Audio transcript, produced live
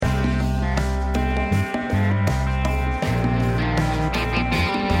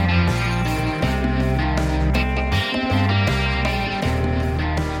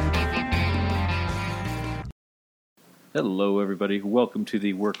Hello, everybody. Welcome to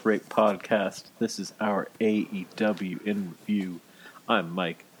the Work Rate Podcast. This is our AEW in review. I'm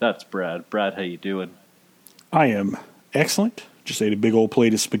Mike. That's Brad. Brad, how you doing? I am excellent. Just ate a big old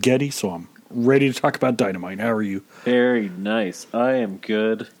plate of spaghetti, so I'm ready to talk about Dynamite. How are you? Very nice. I am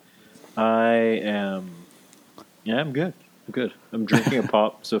good. I'm good. I'm good. I'm drinking a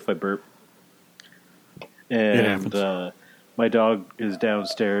pop, so if I burp. And my dog is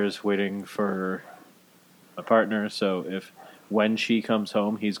downstairs waiting for a partner, so when she comes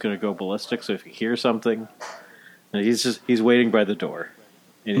home, he's going to go ballistic. So if you hear something, he's waiting by the door,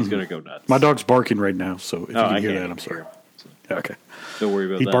 and he's going to go nuts. My dog's barking right now, so if you can hear that, I'm sorry. Okay. Don't worry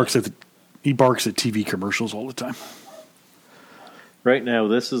about that. He barks at TV commercials all the time. Right now,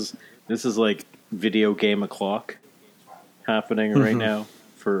 this is like video game o'clock happening right now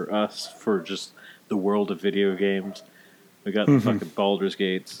for us, for just the world of video games. We got the fucking Baldur's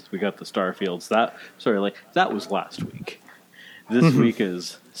Gates. We got the Starfields. That was last week. This week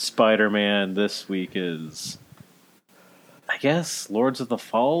is Spider-Man. This week is, I guess, Lords of the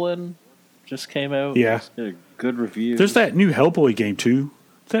Fallen just came out. Yeah. A good review. There's that new Hellboy game, too,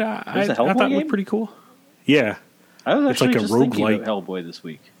 that I thought looked pretty cool. Yeah. I was actually it's like just thinking about Hellboy this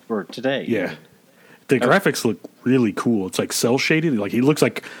week, or today. Yeah. Even. The graphics look really cool. It's like cel-shaded. Like, he looks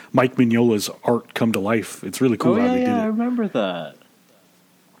like Mike Mignola's art come to life. It's really cool how they did it. I remember that.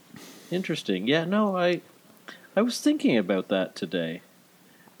 Interesting. Yeah, no, I was thinking about that today.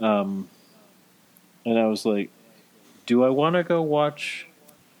 And I was like, do I want to go watch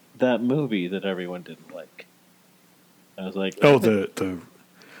that movie that everyone didn't like? I was like... Oh, the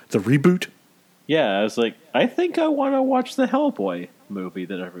reboot? Yeah, I was like, I think I want to watch the Hellboy movie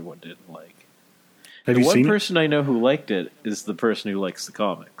that everyone didn't like. Have you seen it? One person I know who liked it is the person who likes the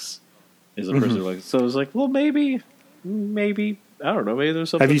comics. Is the person who likes it. So I was like, well, maybe, I don't know, maybe there's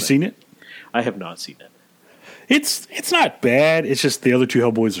something. Have you seen it? I have not seen it. It's not bad. It's just the other two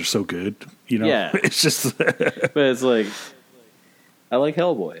Hellboys are so good. You know? Yeah. It's just... But it's like, I like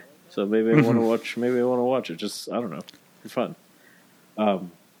Hellboy. So maybe I want to watch it. Just, I don't know, for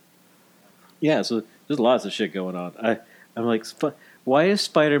fun. Yeah, so there's lots of shit going on. I'm like, why is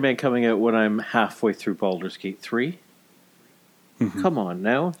Spider-Man coming out when I'm halfway through Baldur's Gate 3? Come on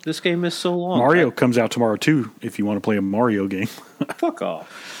now. This game is so long. Mario comes out tomorrow, too, if you want to play a Mario game. Fuck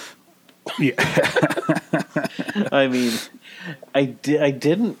off. Yeah. I mean,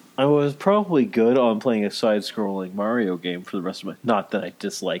 I was probably good on playing a side-scrolling Mario game for the rest of my... Not that I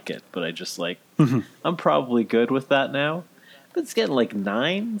dislike it, but I just like... I'm probably good with that now. But it's getting like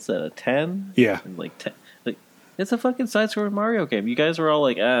 9s out of 10. Yeah. And like 10. Like, it's a fucking side-scrolling Mario game. You guys were all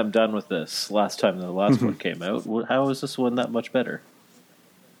like, I'm done with this last time the last one came out. How is this one that much better?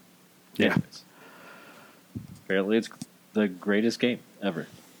 Yeah. Anyways. Apparently it's the greatest game ever.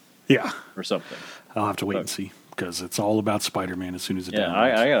 Yeah. Or something. I'll have to wait and see, because it's all about Spider-Man as soon as it downloads.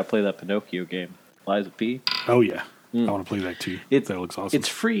 I got to play that Pinocchio game. Liza P. Oh, yeah. I want to play that, too. That looks awesome. It's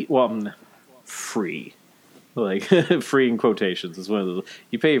free. Well, free. Like, free in quotations. It's one of the...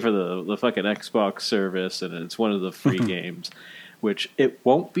 You pay for the fucking Xbox service, and it's one of the free games, which it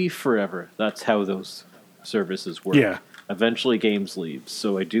won't be forever. That's how those services work. Yeah. Eventually, games leave,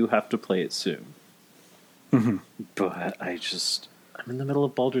 so I do have to play it soon. But I'm in the middle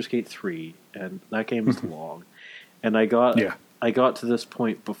of Baldur's Gate 3, and that game is long. And I got to this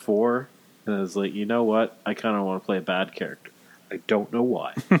point before, and I was like, you know what? I kind of want to play a bad character. I don't know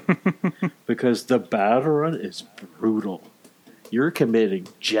why. Because the battle run is brutal. You're committing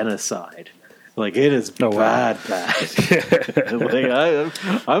genocide. Like, it is bad.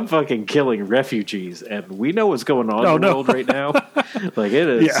 Like, I'm fucking killing refugees, and we know what's going on in the world right now. Like, it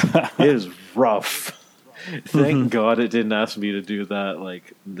is rough. Thank God it didn't ask me to do that,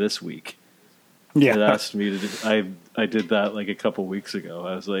 like, this week. Yeah. It asked me to do... I did that, like, a couple weeks ago.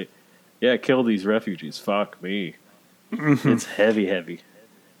 I was like, yeah, kill these refugees. Fuck me. It's heavy.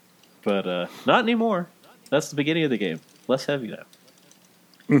 But not anymore. That's the beginning of the game. Less heavy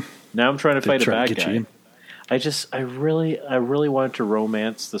now. Now I'm trying to fight a bad guy. I really wanted to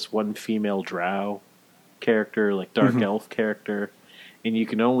romance this one female drow character, like dark elf character, and you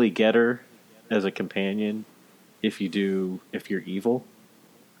can only get her as a companion if you're evil.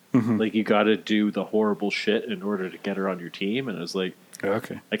 Like, you got to do the horrible shit in order to get her on your team, and I was like,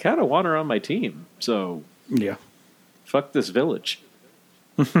 okay, I kind of want her on my team, so yeah. Fuck this village.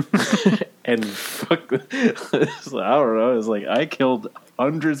 And fuck... I don't know. It's like, I killed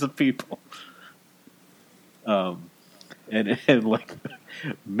hundreds of people. And like,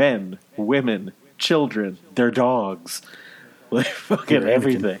 men, women, children, their dogs. Like, fucking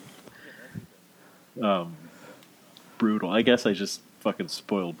everything. Brutal. I guess I just fucking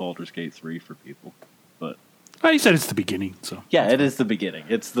spoiled Baldur's Gate 3 for people. But He said it's the beginning, so Yeah, it is the beginning.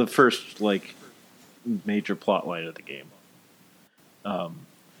 It's the first like major plot line of the game.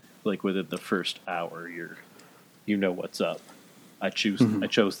 Like within the first hour, you know what's up. I chose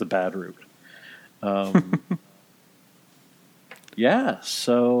the bad route. Yeah,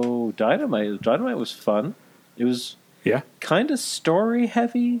 so Dynamite was fun. It was kind of story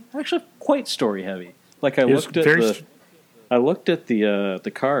heavy, actually quite story heavy. Like I looked at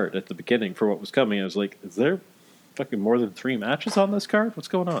the card at the beginning for what was coming. I was like, is there fucking more than 3 matches on this card? What's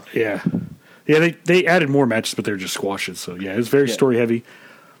going on? Yeah. They added more matches, but they're just squashes. So yeah, it was very story heavy.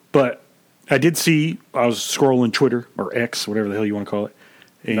 But I did see, I was scrolling Twitter or X, whatever the hell you want to call it,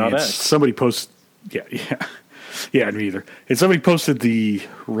 and Not X. Somebody posted, yeah, me either. And somebody posted the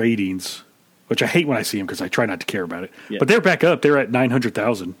ratings, which I hate when I see them because I try not to care about it. Yeah. But they're back up. They're at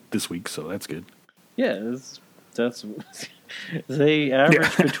 900,000 this week, so that's good. Yeah, that's they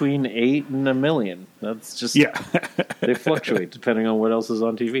average between 8 and 1 million. That's just they fluctuate depending on what else is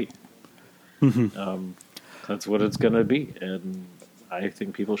on TV. That's what it's going to be, and I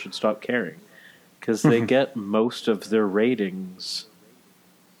think people should stop caring because they get most of their ratings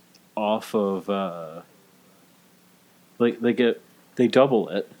off of they double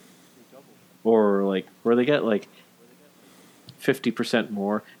it, or they get like 50%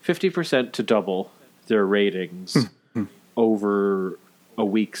 more, 50% to double their ratings over a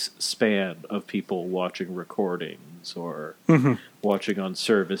week's span of people watching recordings or watching on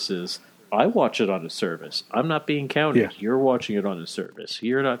services. I watch it on a service. I'm not being counted. Yeah. You're watching it on a service.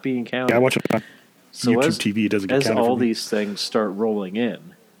 You're not being counted. Yeah, I watch it on YouTube TV. It doesn't get counted. As all these things start rolling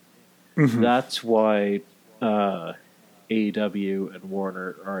in, that's why AEW and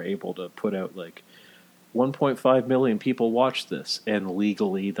Warner are able to put out like 1.5 million people watch this, and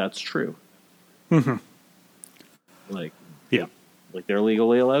legally that's true. Like they're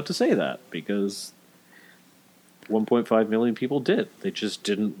legally allowed to say that because 1.5 million people did. They just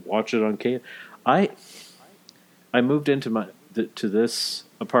didn't watch it on cable. I moved into to this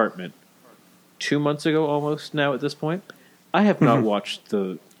apartment 2 months ago, almost now at this point. I have not watched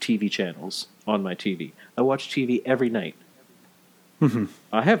the TV channels on my TV. I watch TV every night.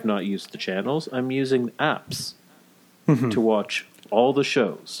 I have not used the channels. I'm using apps to watch all the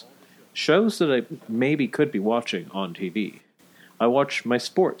shows. Shows that I maybe could be watching on TV. I watch my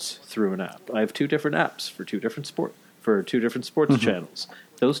sports through an app. I have 2 different apps for 2 different sports channels.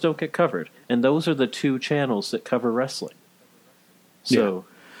 Those don't get covered, and those are the 2 channels that cover wrestling. So,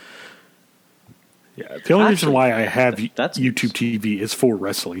 the only reason why I have YouTube TV is for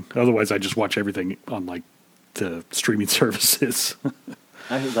wrestling. Otherwise, I just watch everything on like the streaming services.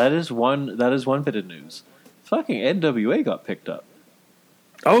 That is one bit of news. Fucking NWA got picked up.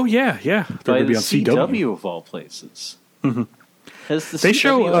 Oh yeah. They're going to be on CW of all places. Has the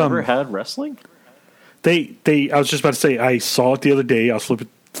CW ever had wrestling? I was just about to say, I saw it the other day. I'll flip it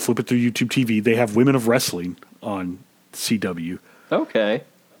through YouTube TV. They have Women of Wrestling on CW. Okay.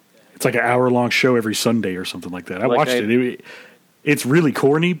 It's like an hour-long show every Sunday or something like that. I watched it. It's really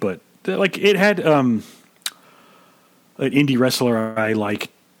corny, but like it had an indie wrestler I like,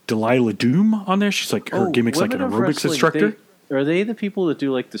 Delilah Doom, on there. She's like, her gimmick's like an aerobics instructor. Are they the people that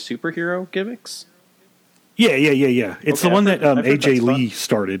do like the superhero gimmicks? Yeah. It's the one that AJ Lee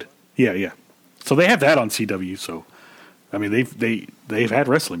started. Yeah. So they have that on CW. So, I mean, they've had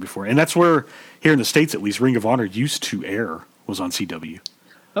wrestling before, and that's where here in the States, at least, Ring of Honor used to air, was on CW.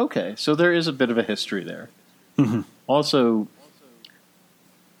 Okay, so there is a bit of a history there. Also,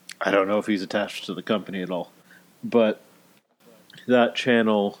 I don't know if he's attached to the company at all, but that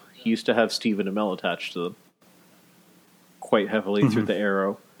channel used to have Stephen Amell attached to them quite heavily through the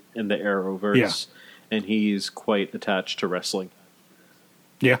Arrow and the Arrowverse, and he's quite attached to wrestling.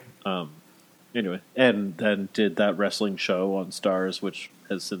 Yeah. Anyway, and then did that wrestling show on Stars, which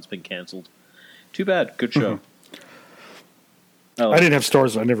has since been canceled. Too bad. Good show. I didn't have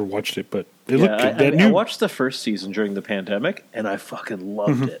Stars. I never watched it, but it looked good. I watched the first season during the pandemic, and I fucking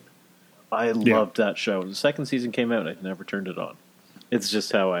loved it. I loved that show. When the second season came out, I never turned it on. It's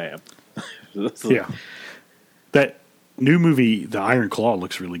just how I am. That new movie, The Iron Claw,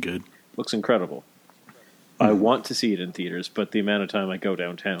 looks really good. Looks incredible. I want to see it in theaters, but the amount of time I go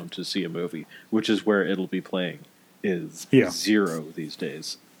downtown to see a movie, which is where it'll be playing, is zero these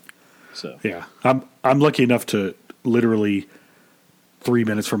days. So I'm lucky enough to literally 3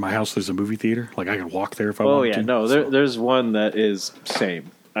 minutes from my house. There's a movie theater. Like I can walk there if I want to. Oh yeah, no, there's one that is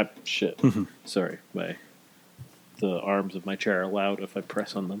same. Sorry, the arms of my chair are loud if I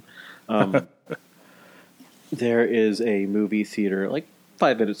press on them. There is a movie theater like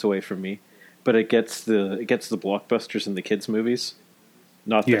 5 minutes away from me. But it gets the blockbusters and the kids' movies.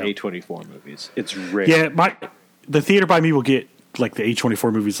 not the A24 movies. It's rare. Yeah, the theater by me will get like the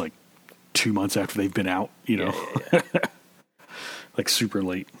A24 movies like 2 months after they've been out. You know, like super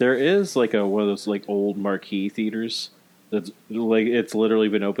late. There is like one of those like old marquee theaters that's like it's literally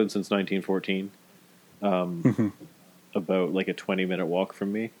been open since 1914. About like a 20-minute walk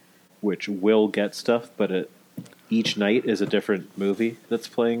from me, which will get stuff, but each night is a different movie that's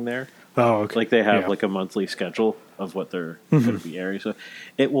playing there. Oh, okay. Like they have like a monthly schedule of what they're going to be airing. So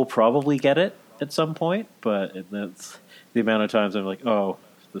it will probably get it at some point, but that's the amount of times I'm like, oh,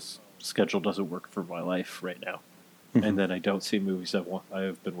 this schedule doesn't work for my life right now. And then I don't see movies that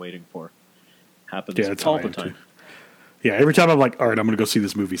I've been waiting for. Happens all the time. Yeah, every time I'm like, all right, I'm going to go see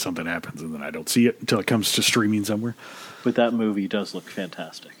this movie, something happens, and then I don't see it until it comes to streaming somewhere. But that movie does look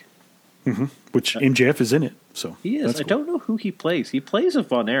fantastic. Which MJF is in it. So he is. I don't know who he plays. He plays a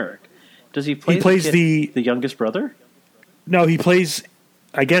Von Erich. Does he play? He plays the youngest brother? No, he plays.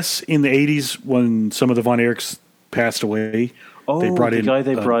 I guess in the '80s when some of the Von Erichs passed away, they brought in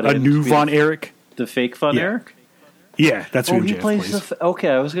a new Von Erich, the fake Von Erich. Yeah, that's who MJF he plays. Okay,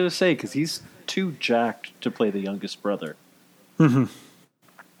 I was going to say because he's too jacked to play the youngest brother.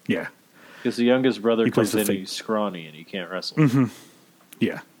 Yeah, because the youngest brother comes in and he's scrawny and he can't wrestle.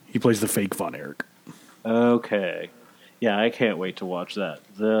 Yeah, he plays the fake Von Erich. Okay. Yeah, I can't wait to watch that.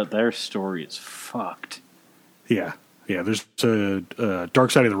 Their story is fucked. Yeah. There's a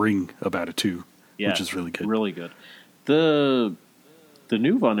Dark Side of the Ring about it too, which is really good. Really good. The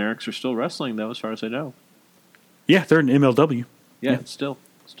new Von Erichs are still wrestling though, as far as I know. Yeah, they're in MLW. Yeah. Still.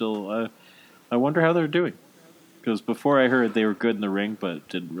 I wonder how they're doing. Because before I heard they were good in the ring, but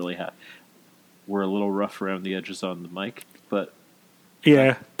didn't really were a little rough around the edges on the mic. But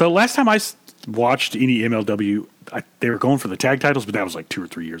yeah, the last time I watched any MLW, they were going for the tag titles, but that was like 2 or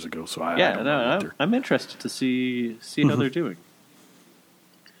 3 years ago. So I'm interested to see how they're doing.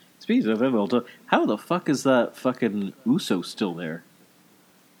 Speaking of MLW, how the fuck is that fucking Uso still there?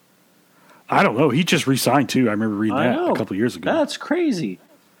 I don't know. He just re-signed too. I remember reading that a couple of years ago. That's crazy.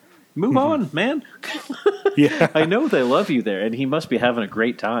 Move on, man. Yeah, I know they love you there, and he must be having a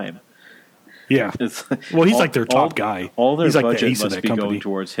great time. Yeah. Well, he's like their top guy. All their he's like budget the ace must of that be company. going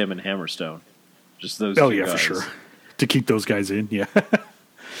towards him and Hammerstone. Just those two guys. For sure. To keep those guys in, yeah.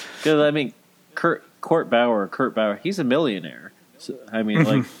 Because, I mean, Kurt Bauer, he's a millionaire. So, I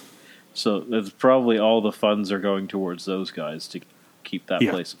mean, so it's probably all the funds are going towards those guys to keep that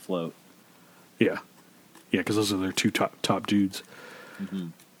place afloat. Yeah. Yeah, because those are their two top dudes.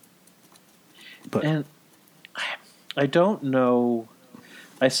 But, and I don't know.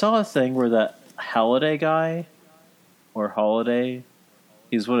 I saw a thing where that Holiday guy,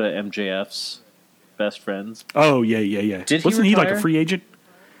 he's one of MJF's best friends. Oh, yeah. Wasn't he like a free agent?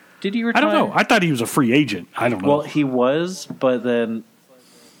 Did he retire? I don't know. I thought he was a free agent. I don't know. Well, he was, but then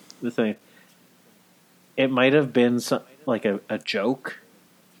the thing, it might have been like a joke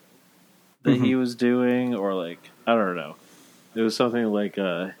that he was doing, or like, I don't know. It was something like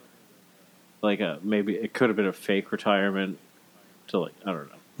maybe it could have been a fake retirement to like, I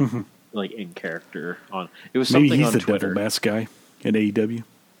don't know, like in character on. It was maybe something he's on the Twitter. devil mask guy in AEW.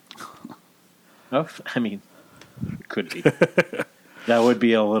 Oh, I mean, could be. That would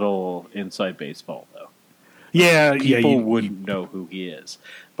be a little inside baseball, though. Yeah, people wouldn't know who he is.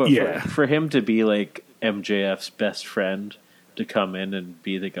 But for him to be like MJF's best friend, to come in and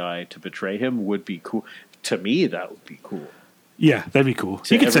be the guy to betray him would be cool. To me, that would be cool. Yeah, that'd be cool.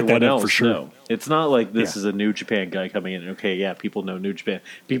 You can set that up for sure. No. It's not like this is a New Japan guy coming in. Okay, yeah, people know New Japan.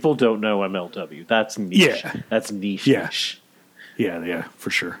 People don't know MLW. That's niche. Yeah. That's niche. Yeah. Yeah, for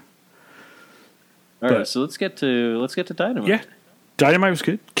sure. All right, so let's get to Dynamite. Yeah, Dynamite was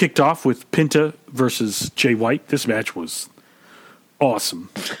good. Kicked off with Penta versus Jay White. This match was awesome.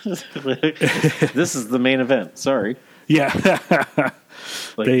 This is the main event. Sorry. Yeah.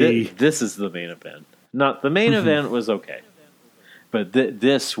 This is the main event. Not the main event was okay, but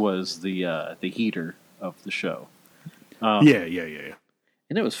this was the heater of the show. Yeah.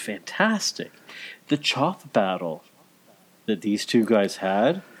 And it was fantastic. The chop battle that these two guys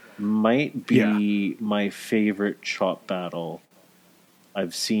had might be my favorite chop battle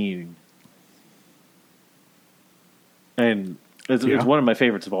I've seen. And it's one of my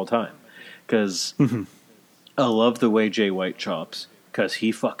favorites of all time. Because I love the way Jay White chops. Because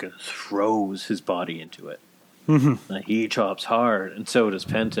he fucking throws his body into it. Like, he chops hard. And so does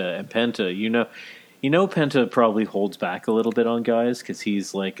Penta. And Penta, you know Penta probably holds back a little bit on guys. Because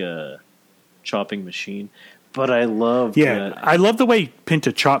he's like a chopping machine. But I love I love the way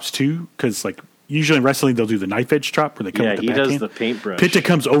Penta chops too, because like usually in wrestling they'll do the knife edge chop where they come with the backhand. He does the paintbrush. Penta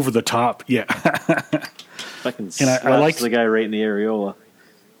comes over the top, Fucking slaps the guy right in the areola.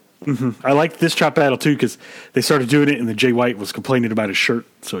 I liked this chop battle too because they started doing it, and then Jay White was complaining about his shirt,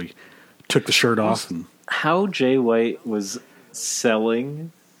 so he took the shirt off. And how Jay White was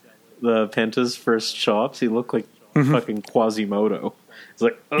selling the Penta's first chops, he looked like fucking Quasimodo. It's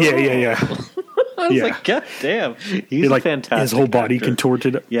like, oh. yeah. I was like, God damn, he's like, fantastic. His whole body actor.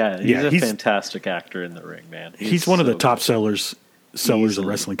 contorted. Yeah, he's a fantastic actor in the ring, man. He's one of the top sellers in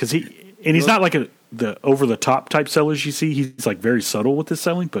wrestling because he's not like the over the top type sellers you see. He's like very subtle with his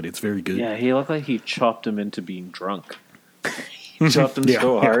selling, but it's very good. Yeah, he looked like he chopped him into being drunk. He chopped him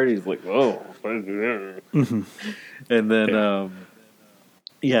so hard, he's like, whoa. And then,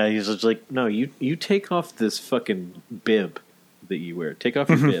 he's just like, no, you take off this fucking bib that you wear. Take off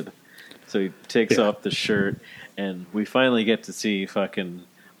your bib. So he takes off the shirt, and we finally get to see fucking...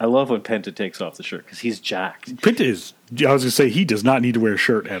 I love when Penta takes off the shirt, because he's jacked. Penta is... I was going to say, he does not need to wear a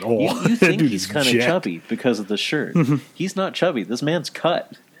shirt at all. You think he's kind of chubby because of the shirt. He's not chubby. This man's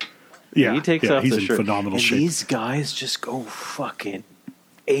cut. Yeah, he takes off he's the in shirt. phenomenal shape. These guys just go fucking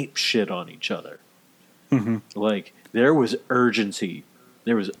ape shit on each other. Like, there was urgency.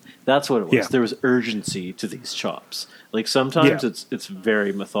 That's what it was. Yeah. There was urgency to these chops. Like, sometimes it's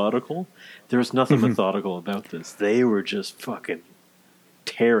very methodical. There was nothing methodical about this. They were just fucking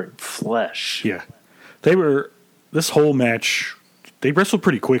tearing flesh. Yeah. This whole match, they wrestled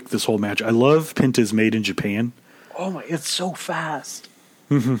pretty quick this whole match. I love Penta's Made in Japan. Oh my, it's so fast.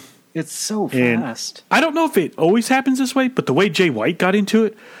 It's so And fast. I don't know if it always happens this way, but the way Jay White got into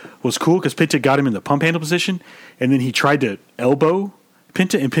it was cool because Penta got him in the pump handle position, and then he tried to elbow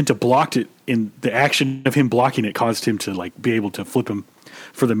Penta, and Penta blocked it, and the action of him blocking it caused him to like be able to flip him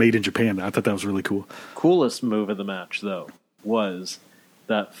for the Made in Japan. I thought that was really cool. Coolest move of the match, though, was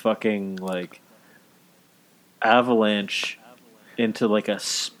that fucking, like, avalanche into, like, a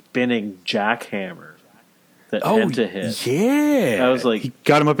spinning jackhammer that Penta hit. Yeah. I was like... He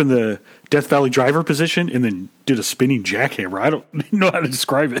got him up in the Death Valley driver position and then did a spinning jackhammer. I don't know how to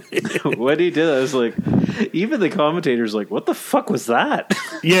describe it. When he did, I was like... Even the commentators like, what the fuck was that?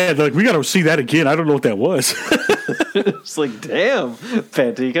 Yeah, they're like, we got to see that again. I don't know what that was. It's like, damn,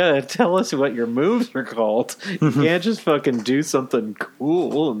 Penta, you got to tell us what your moves are called. You can't just fucking do something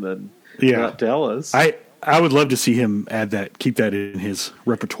cool and then not tell us. I would love to see him add that, keep that in his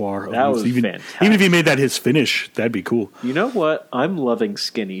repertoire. That was fantastic. Even if he made that his finish, that'd be cool. You know what? I'm loving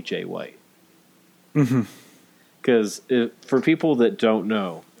skinny Jay White. Because for people that don't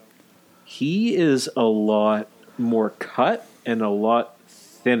know, he is a lot more cut and a lot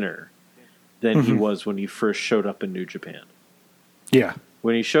thinner than he was when he first showed up in New Japan. Yeah.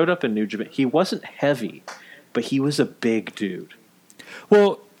 When he showed up in New Japan, he wasn't heavy, but he was a big dude.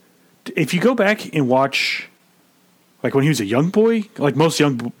 Well, if you go back and watch, like when he was a young boy, like most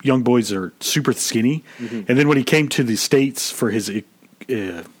young boys are super skinny, and then when he came to the States for his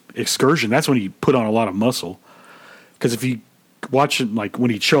excursion, that's when he put on a lot of muscle. Because if you watch him, like when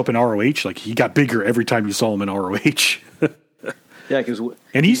he'd show up in ROH, like he got bigger every time you saw him in ROH. Yeah,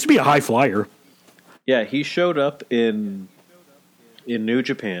 and he used to be a high flyer. Yeah, he showed up in New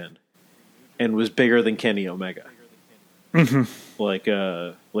Japan and was bigger than Kenny Omega.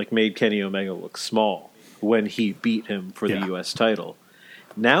 Like made Kenny Omega look small when he beat him for the U.S. title.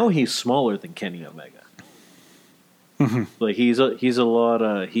 Now he's smaller than Kenny Omega. Like he's a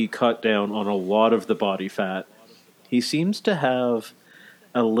lot. He cut down on a lot of the body fat. He seems to have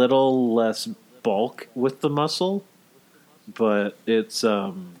a little less bulk with the muscle, but it's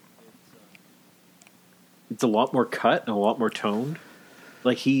a lot more cut and a lot more toned.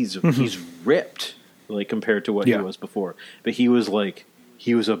 Like he's ripped, like compared to what he was before. But he was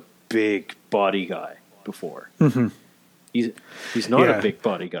a big body guy before. He's not a big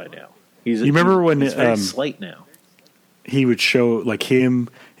body guy now. You remember when he's very slight now. He would show, like him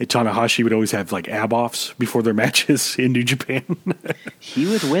and Tanahashi would always have like ab-offs before their matches in New Japan. He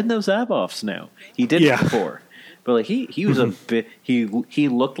would win those ab-offs now. He didn't before. But like he was a bit he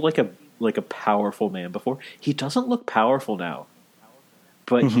looked like a powerful man before. He doesn't look powerful now.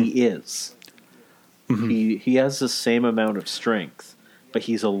 But he is. He has the same amount of strength, but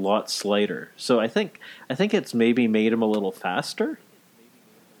he's a lot slighter. So I think it's maybe made him a little faster.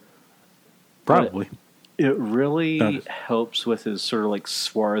 Probably. But it really helps with his sort of like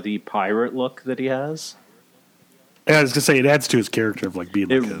swarthy pirate look that he has. I was gonna say it adds to his character of like being.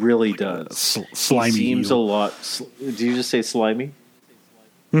 Like it really does. Slimy. He seems a lot. Did you just say slimy?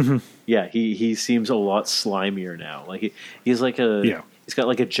 Yeah, he seems a lot slimier now. Like he's like he's got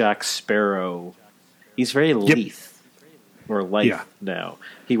like a Jack Sparrow. He's very lithe or lithe now.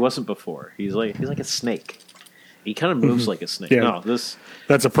 He wasn't before. He's like a snake. He kind of moves like a snake. Yeah. No,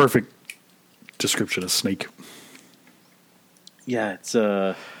 that's a perfect description of snake. Yeah, it's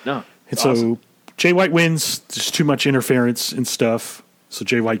no. And awesome. So Jay White wins. There's too much interference and stuff. So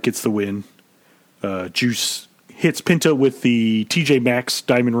Jay White gets the win. Juice hits Pinta with the TJ Maxx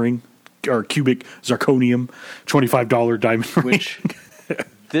diamond ring, or cubic zirconium, $25 diamond ring. Which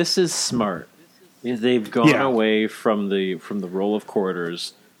this is smart. They've gone away from the roll of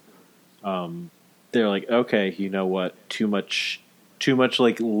quarters. They're like, okay, you know what? Too much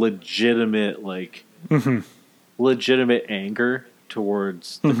like legitimate legitimate anger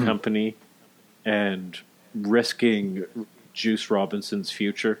towards the company and risking Juice Robinson's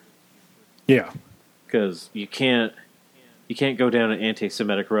future. Yeah. Because you can't go down an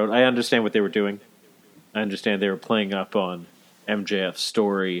anti-Semitic road. I understand what they were doing. I understand they were playing up on MJF's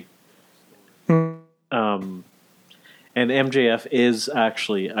story. And MJF is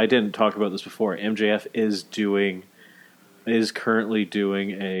actually, I didn't talk about this before, MJF is currently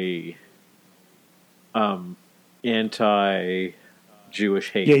doing a anti-Jewish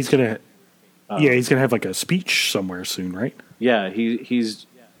hate. Yeah, he's gonna have like a speech somewhere soon, right? Yeah, he's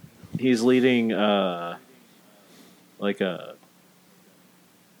leading like a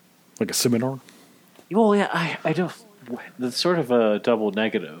seminar. Well, yeah, I don't. That's sort of a double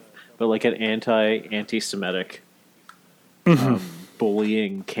negative, but like an anti-Semitic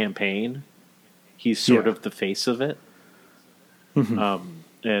bullying campaign. He's sort of the face of it,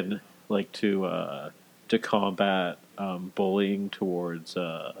 and like to combat bullying towards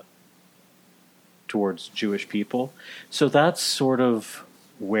Jewish people. So that's sort of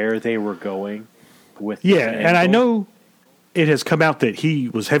where they were going with. Yeah, and I know it has come out that he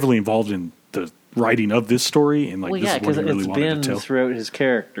was heavily involved in the writing of this story, and like, this is what he really wanted to tell. Throughout his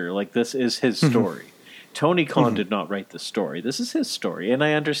character. Like, this is his story. Tony Khan did not write this story. This is his story, and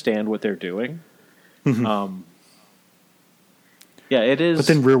I understand what they're doing. Yeah, it is. But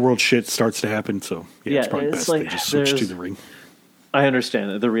then real world shit starts to happen, so it's probably best they just switch to the ring. I understand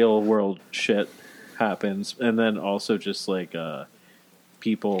that the real world shit happens, and then also just like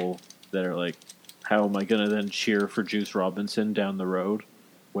people that are like, how am I going to then cheer for Juice Robinson down the road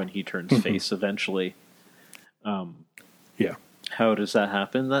when he turns face eventually? How does that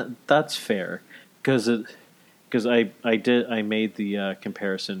happen? That's fair, because I made the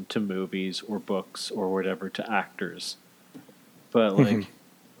comparison to movies or books or whatever to actors, but like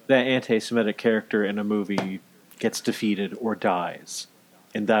that anti-Semitic character in a movie gets defeated or dies,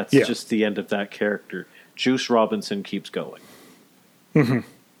 and that's just the end of that character. Juice Robinson keeps going.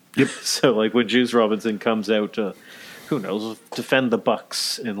 Yep. So like when Juice Robinson comes out to, who knows, defend the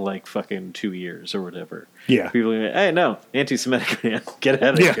Bucks in like fucking 2 years or whatever. Yeah. People are like, hey, no, anti-Semitic man, get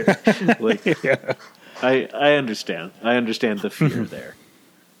out of here. Like, I understand. I understand the fear there.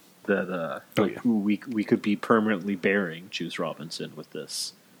 That we could be permanently burying Juice Robinson with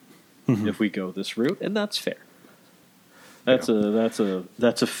this if we go this route, and that's fair. That's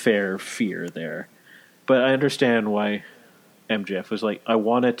a fair fear there. But I understand why MJF was like, I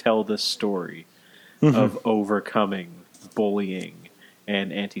want to tell this story of overcoming bullying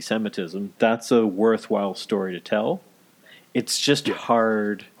and anti-Semitism. That's a worthwhile story to tell. It's just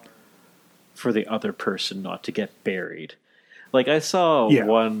hard for the other person not to get buried. Like, I saw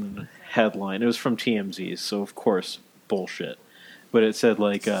one headline. It was from TMZ, so of course, bullshit. But it said,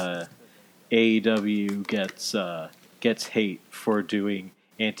 like, AEW gets hate for doing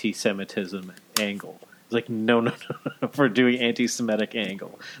anti-Semitism angle. It's like, no, for doing anti-Semitic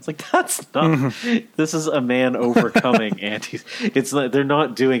angle. It's like, that's not... This is a man overcoming It's like, they're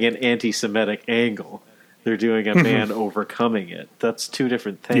not doing an anti-Semitic angle. They're doing a man overcoming it. That's two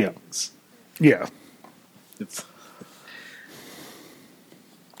different things. Yeah. It's...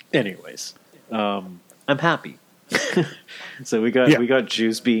 Anyways, I'm happy. So we got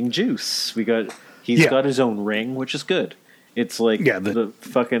Juice being Juice. He's got his own ring, which is good. It's like the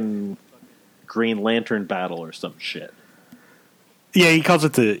fucking Green Lantern battle or some shit. Yeah, he calls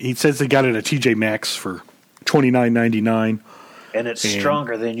it he says they got it at TJ Maxx for $29.99. And it's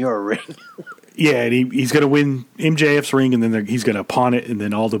stronger than your ring. Yeah, and he's going to win MJF's ring, and then he's going to pawn it, and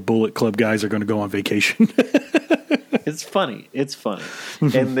then all the Bullet Club guys are going to go on vacation. It's funny.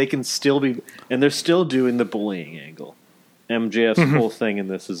 And they can still be... And they're still doing the bullying angle. MJF's whole thing in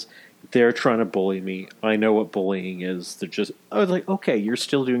this is, they're trying to bully me. I know what bullying is. They're just... I was like, okay, you're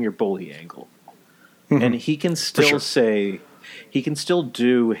still doing your bully angle. And he can still say... He can still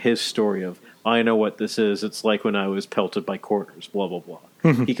do his story of, I know what this is. It's like when I was pelted by quarters, blah, blah, blah.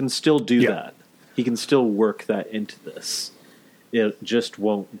 He can still do that. He can still work that into this. It just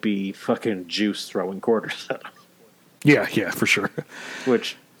won't be fucking Juice throwing quarters at him. Yeah, for sure.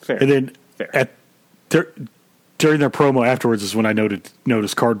 Which, fair. And then during their promo afterwards is when I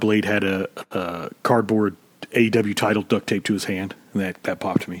noticed Card Blade had a cardboard AEW title duct taped to his hand, and that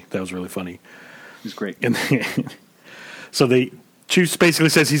popped me. That was really funny. He's great. And so Juice basically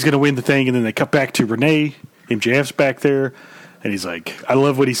says he's going to win the thing, and then they cut back to Renee. MJF's back there, and he's like, I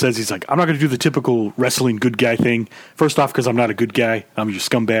love what he says. He's like, I'm not going to do the typical wrestling good guy thing. First off, because I'm not a good guy. I'm your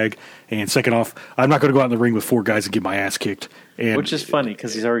scumbag. And second off, I'm not going to go out in the ring with 4 guys and get my ass kicked. And which is funny,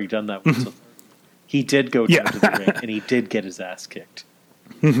 because he's already done that once. He did go down to the ring, and he did get his ass kicked.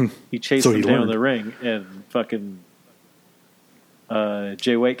 He chased him down the ring, and fucking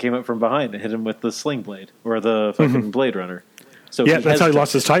Jay White came up from behind and hit him with the sling blade, or the fucking Blade Runner. So that's how he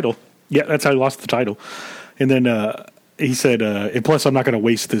lost his title. Yeah, that's how he lost the title. And then he said, and plus I'm not going to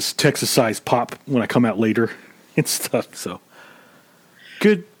waste this Texas-sized pop when I come out later and stuff. So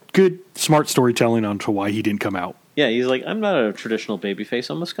good, smart storytelling on to why he didn't come out. Yeah, he's like, I'm not a traditional babyface.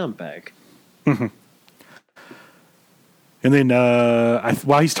 I'm a scumbag. Mm-hmm. And then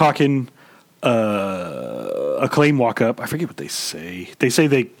while he's talking, Acclaim walk up. I forget what they say. They say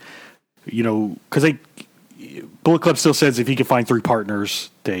because Bullet Club still says if he can find 3 partners,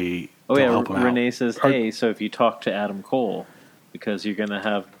 they'll help him out. Renee says, hey, so if you talk to Adam Cole, because you're going to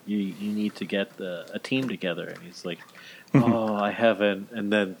have, you need to get a team together. And he's like, oh, I haven't.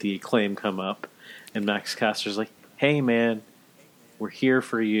 And then the Acclaim come up, and Max Caster's like, hey, man, we're here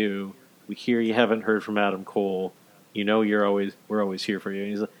for you. We hear you haven't heard from Adam Cole. You know we're always here for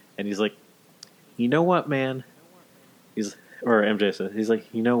you. And he's like, you know what, man? Or MJ said, he's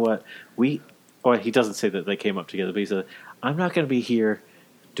like, you know what? He doesn't say that they came up together, but he said, I'm not going to be here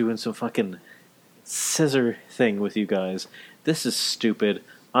doing some fucking scissor thing with you guys. This is stupid.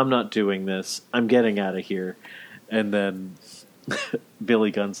 I'm not doing this. I'm getting out of here. And then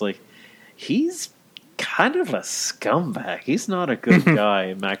Billy Gunn's like, he's kind of a scumbag. He's not a good guy.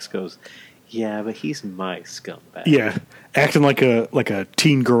 And Max goes, yeah, but he's my scumbag. Yeah, acting like a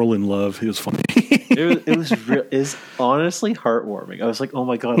teen girl in love. It was funny. it was honestly heartwarming. I was like, oh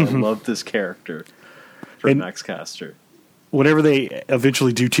my god, I love this character from Max Caster. Whenever they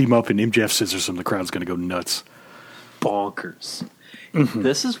eventually do team up and MJF scissors him, the crowd's going to go nuts. Bonkers.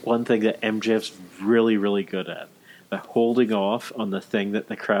 This is one thing that MJF's really, really good at. Holding off on the thing that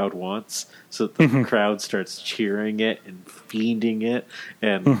the crowd wants, so that the crowd starts cheering it and fiending it,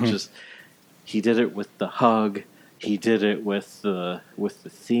 and just he did it with the hug. He did it with the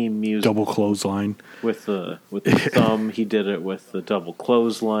theme music, double clothesline with the thumb. He did it with the double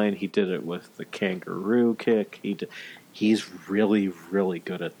clothesline. He did it with the kangaroo kick. He's really, really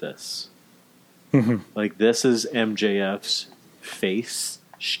good at this. Like, this is MJF's face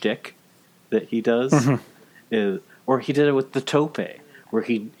shtick that he does. Or he did it with the tope, where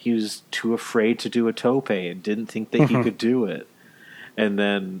he was too afraid to do a tope and didn't think that he could do it. And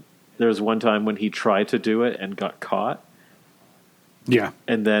then there was one time when he tried to do it and got caught. Yeah.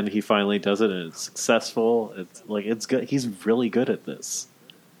 And then he finally does it and it's successful. It's good. He's really good at this.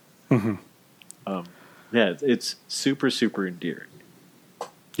 It's super, super endearing.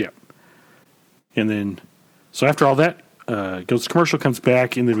 Yeah. And then, so after all that, goes to commercial, comes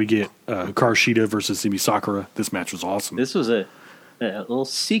back, and then we get Hikaru Shida versus Emi Sakura. This match was awesome. This was a little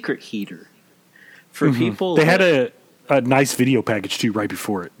secret heater for people. They had a nice video package too right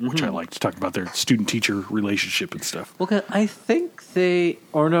before it, which I liked, to talk about their student-teacher relationship and stuff. Well, I think they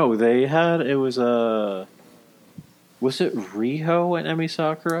had, it was it Riho and Emi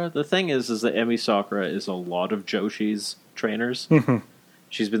Sakura? The thing is that Emi Sakura is a lot of Joshi's trainers.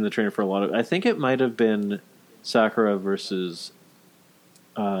 She's been the trainer for a lot of, I think it might have been Sakura versus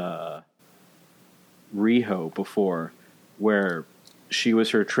Riho before, where she was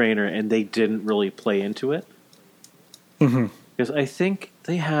her trainer and they didn't really play into it. Because I think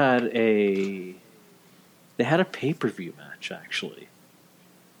they had a pay-per-view match, actually.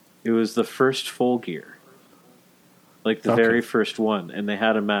 It was the first Full Gear, like the very first one, and they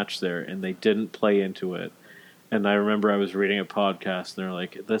had a match there and they didn't play into it. And I remember I was reading a podcast, and they're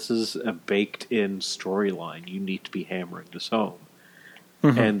like, this is a baked-in storyline. You need to be hammering this home.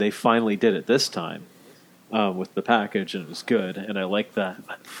 And they finally did it this time with the package, and it was good. And I like that.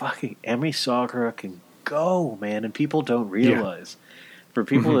 But fucking Emi Sakura can go, man, and people don't realize. For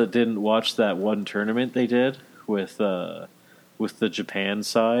people that didn't watch that one tournament they did with the Japan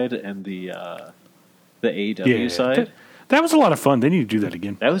side and the AEW side. That was a lot of fun. They need to do that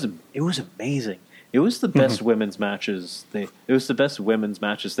again. It was amazing. It was the best women's matches. It was the best women's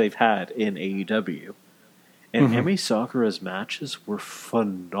matches they've had in AEW, and Emi Sakura's matches were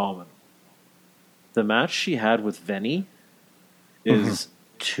phenomenal. The match she had with Venny is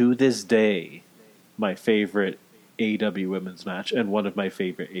to this day my favorite AEW women's match and one of my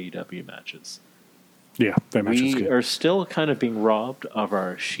favorite AEW matches. Yeah, that match is good. We are still kind of being robbed of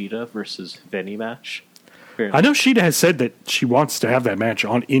our Shida versus Venny match. I know Sheeta has said that she wants to have that match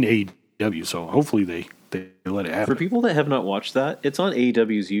in AEW, so hopefully they let it happen. For people that have not watched that, it's on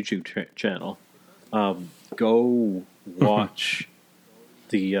AEW's YouTube channel. Go watch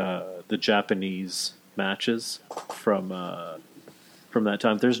the Japanese matches from that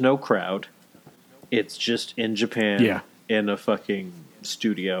time. There's no crowd. It's just in Japan in a fucking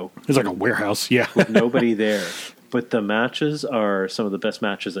studio. It's like a warehouse, with nobody there. But the matches are some of the best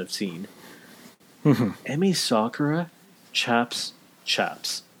matches I've seen. Emi Sakura chops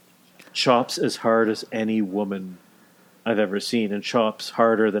as hard as any woman I've ever seen, and chops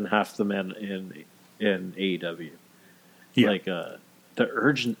harder than half the men in AEW. Yeah. Like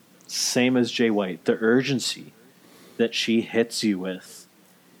the same as Jay White, the urgency that she hits you with,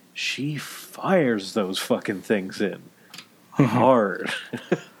 she fires those fucking things in hard.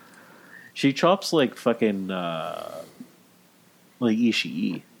 She chops like fucking like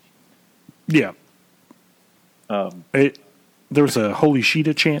Ishii. Yeah. There was a Holy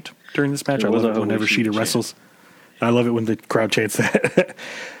Sheeta chant during this match. I love it whenever Sheeta wrestles. I love it when the crowd chants that.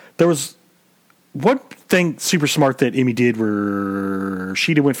 There was one thing super smart that Emi did where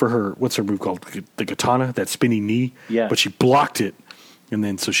Sheeta went for her, what's her move called? The katana, that spinning knee. Yeah. But she blocked it, and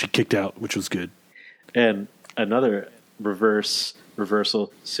then so she kicked out, which was good. And another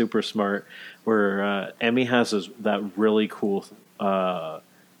reversal, super smart, where Emi has that really cool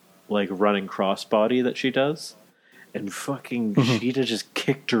like running crossbody that she does. And fucking Sheeta just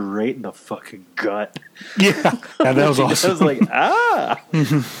kicked her right in the fucking gut. Yeah, that was awesome. I was like,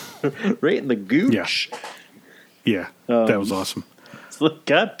 right in the gooch. Yeah, that was awesome. It's like,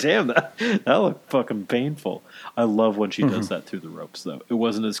 God damn, that looked fucking painful. I love when she does that through the ropes, though. It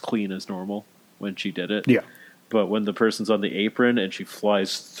wasn't as clean as normal when she did it. Yeah. But when the person's on the apron and she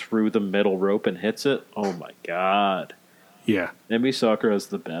flies through the middle rope and hits it, oh my God. Yeah. Emi Sakura is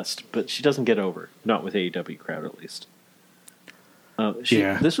the best, but she doesn't get over. Not with AEW crowd, at least.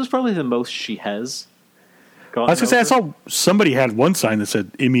 This was probably the most she has gotten I was going to say, I saw somebody had one sign that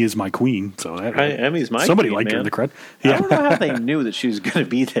said, Emi is my queen. So Emi's my somebody queen, liked man. her in the crowd. Yeah. I don't know how they knew that she was going to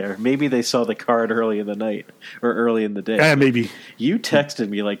be there. Maybe they saw the card early in the night or early in the day. Yeah, maybe. You texted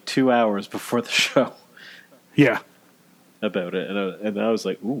me like 2 hours before the show. Yeah. About it. And I was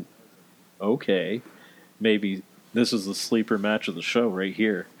like, ooh, okay. Maybe this is the sleeper match of the show right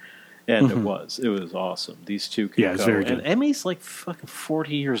here. And it was. It was awesome. These two can go. It's very good. And Emi's like fucking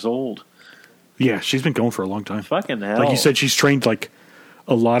 40 years old. Yeah, she's been going for a long time. Fucking hell. Like you said, she's trained like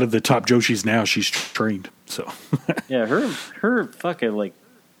a lot of the top Joshis now. She's trained. So yeah, her fucking like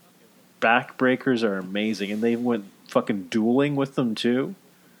backbreakers are amazing. And they went fucking dueling with them too.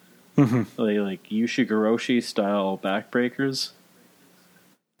 Like Yushigoroshi style backbreakers.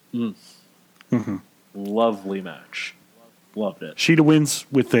 Lovely match. Loved it. Sheeta wins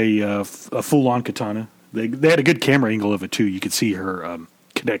with a full-on katana. They had a good camera angle of it, too. You could see her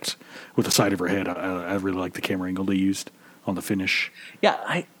connect with the side of her head. I really like the camera angle they used on the finish.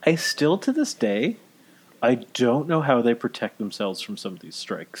 Yeah, I still, to this day, I don't know how they protect themselves from some of these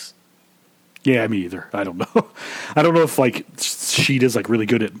strikes. Yeah, me either. I don't know. I don't know if, like, Sheeta's, like, really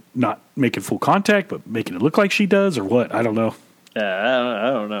good at not making full contact, but making it look like she does, or what. I don't know.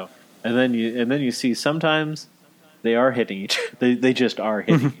 I don't know. And then you see sometimes they are hitting they just are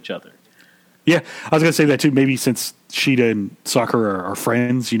hitting each other. Yeah, I was going to say that too. Maybe since Sheeta and Sakura are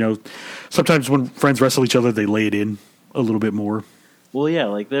friends, sometimes when friends wrestle each other, they lay it in a little bit more. Well, yeah,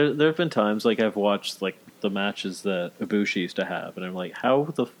 like there have been times like I've watched like the matches that Ibushi used to have, and I'm like, how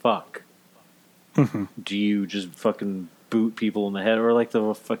the fuck do you just fucking boot people in the head, or like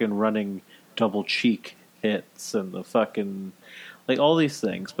the fucking running double cheek hits and the fucking. Like, all these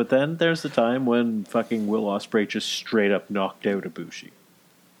things. But then there's the time when fucking Will Ospreay just straight up knocked out Ibushi.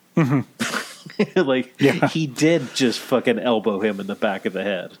 He did just fucking elbow him in the back of the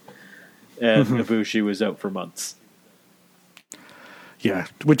head. And Ibushi was out for months. Yeah,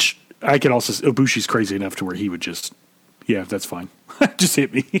 which I can also... Ibushi's crazy enough to where he would just... Yeah, that's fine. Just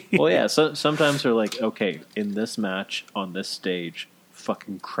hit me. Well, yeah, so sometimes they're like, okay, in this match, on this stage,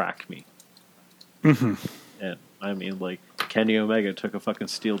 fucking crack me. And, I mean, like... Kenny Omega took a fucking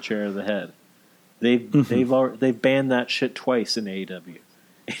steel chair to the head. They've banned that shit twice in AEW.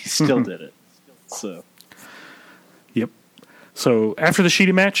 He still did it. So, yep. So after the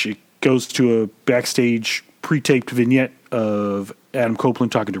Sheeta match, it goes to a backstage pre-taped vignette of Adam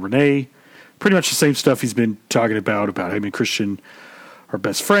Copeland talking to Renee. Pretty much the same stuff he's been talking about him and Christian are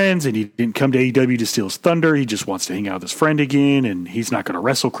best friends, and he didn't come to AEW to steal his thunder. He just wants to hang out with his friend again, and he's not going to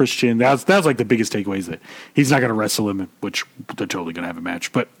wrestle Christian. That was like the biggest takeaway, is that he's not going to wrestle him, which they're totally going to have a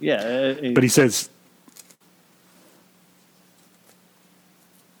match. But yeah, but he says,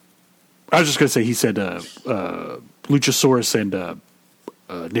 I was just going to say, he said Luchasaurus and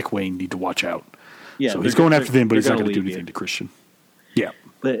Nick Wayne need to watch out. Yeah, so he's going after them, but he's not going to do anything to Christian. Yeah.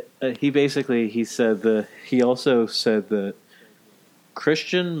 But he also said that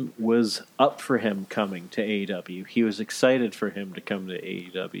Christian was up for him coming to AEW. He was excited for him to come to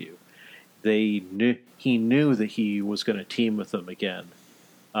AEW. He knew that he was going to team with them again.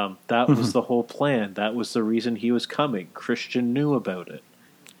 That was the whole plan. That was the reason he was coming. Christian knew about it.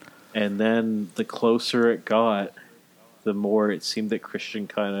 And then the closer it got, the more it seemed that Christian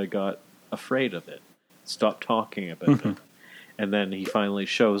kind of got afraid of it. Stopped talking about it. And then he finally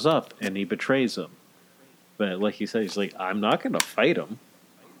shows up and he betrays him. But like he said, he's like, I'm not going to fight him.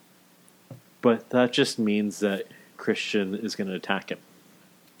 But that just means that Christian is going to attack him.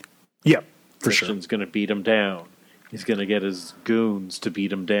 Yeah, for Christian's going to beat him down. He's going to get his goons to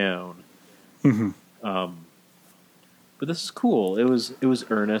beat him down. But this is cool. It was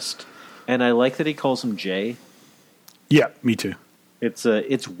earnest. And I like that he calls him Jay. Yeah, me too. It's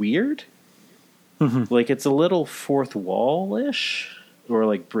weird. Like, it's a little fourth wall-ish. Or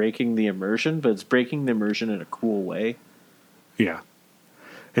like breaking the immersion, but it's breaking the immersion in a cool way. Yeah.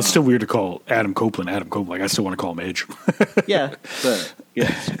 It's still weird to call Adam Copeland. Like, I still want to call him Edge. Yeah, but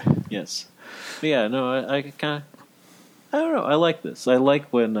yes. But yeah, no, I kind of, I don't know. I like this. I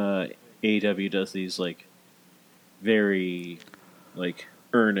like when AEW does these like very like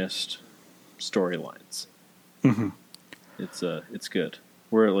earnest storylines. It's good.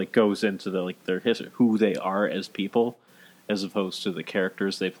 Where it like goes into the like their history, who they are as people, as opposed to the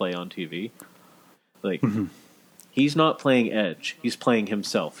characters they play on TV. Like, he's not playing Edge. He's playing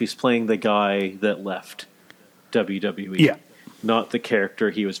himself. He's playing the guy that left WWE. Yeah. Not the character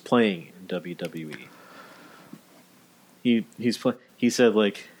he was playing in WWE. He said,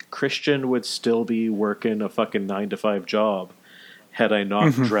 like, Christian would still be working a fucking 9-to-5 job had I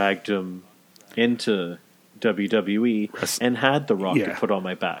not dragged him into WWE and had the rocket put on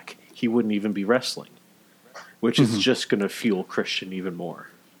my back. He wouldn't even be wrestling. Which is just going to fuel Christian even more.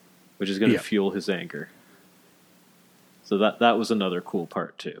 Which is going to fuel his anger. So that was another cool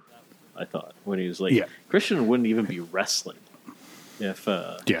part, too, I thought. When he was like, Christian wouldn't even be wrestling. If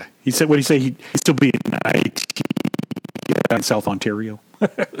he said, what did he say? He'd still be in IT in South Ontario.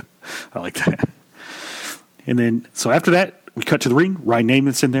 I like that. And then, so after that, we cut to the ring. Ryan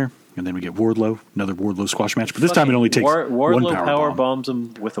Namath's in there. And then we get Wardlow, another Wardlow squash match. But this time it only takes one power bombs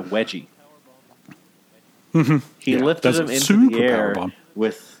him with a wedgie. He lifted him into the air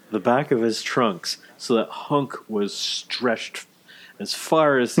with the back of his trunks so that Hunk was stretched as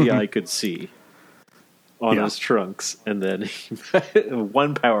far as the eye could see on his trunks. And then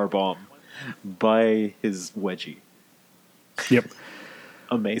one power bomb by his wedgie. Yep.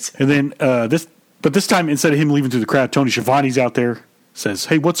 Amazing. And then this time, instead of him leaving through the crowd, Tony Schiavone's out there, says,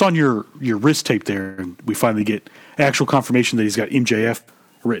 hey, what's on your wrist tape there? And we finally get actual confirmation that he's got MJF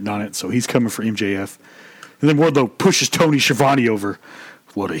written on it. So he's coming for MJF. And then Wardlow pushes Tony Schiavone over.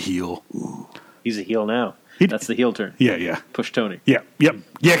 What a heel. Ooh. He's a heel now. That's the heel turn. Yeah. Push Tony. Yeah,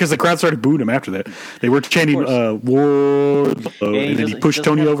 because the crowd started booing him after that. They were chanting Wardlow, and then he pushed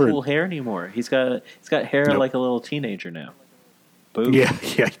Tony over. He doesn't have cool hair anymore. He's got hair like a little teenager now. Boom. Yeah,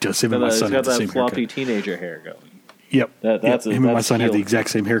 he does. Him and my son have the same haircut. He's got that floppy teenager hair going. Yep. Him and my son have the exact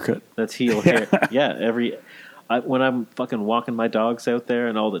same haircut. That's heel hair. Yeah, when I'm fucking walking my dogs out there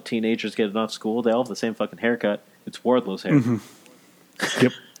and all the teenagers getting off school, they all have the same fucking haircut. It's Wardlow's hair.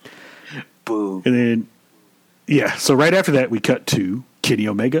 Yep. Boom. And then, so right after that, we cut to Kenny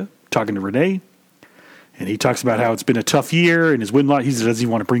Omega talking to Renee. And he talks about how it's been a tough year and his win-loss. He doesn't even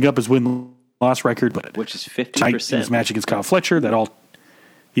want to bring up his win-loss record, but which is 50%. His match against Kyle Fletcher, that all,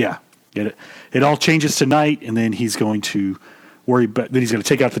 get it. It all changes tonight, and then he's going to worry. But then he's going to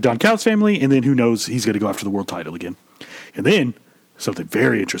take out the Don Callis family, and then who knows? He's going to go after the world title again. And then something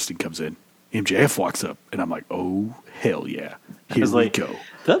very interesting comes in. MJF walks up, and I'm like, oh hell yeah! Here we go.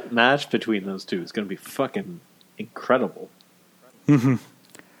 That match between those two is going to be fucking incredible. And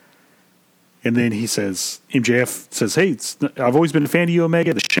then he says, MJF says, hey, I've always been a fan of you,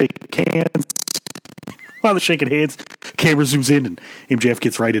 Omega. The shake hands. While they're shaking hands, camera zooms in, and MJF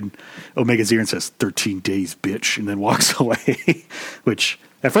gets right in Omega's ear and says, 13 days, bitch, and then walks away. Which,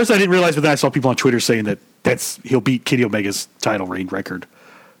 at first I didn't realize, but then I saw people on Twitter saying that he'll beat Kenny Omega's title reign record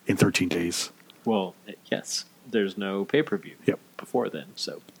in 13 days. Well, yes. There's no pay-per-view before then,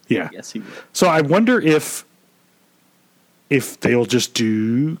 so yes, he will. So I wonder if they'll just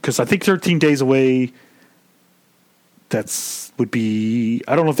do, because I think 13 days away, would be,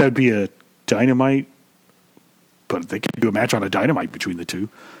 I don't know if that would be a Dynamite, but they could do a match on a Dynamite between the two.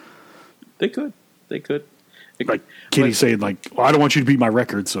 They could. Like Kenny saying, like, well, I don't want you to beat my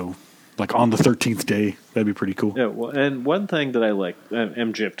record, so. like on the 13th day. That'd be pretty cool. Yeah, well, and one thing that I like,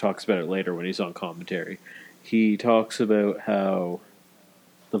 MJF talks about it later when he's on commentary. He talks about how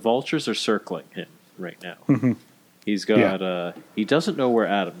the vultures are circling him right now. Mm-hmm. He's got he doesn't know where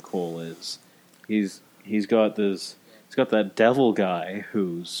Adam Cole is. He's got that devil guy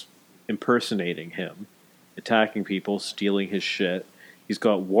who's impersonating him, attacking people, stealing his shit. He's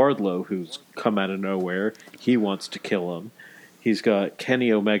got Wardlow who's come out of nowhere. He wants to kill him. He's got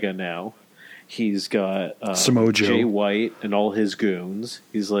Kenny Omega now. He's got Samoa Joe. Jay White and all his goons.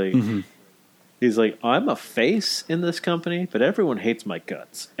 He's like, I'm a face in this company, but everyone hates my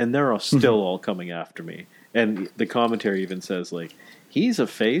guts, and they're all still all coming after me. And the commentary even says, like, he's a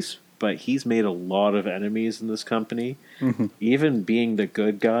face, but he's made a lot of enemies in this company. Mm-hmm. Even being the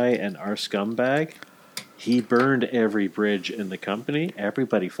good guy and our scumbag, he burned every bridge in the company.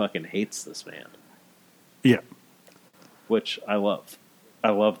 Everybody fucking hates this man. Yeah. Which I love. I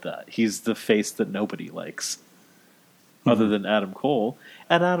love that. He's the face that nobody likes. Other than Adam Cole.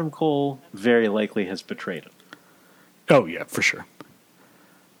 And Adam Cole very likely has betrayed him. Oh, yeah, for sure.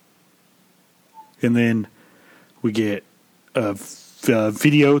 And then we get a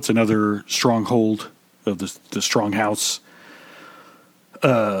video. It's another stronghold of the Strong House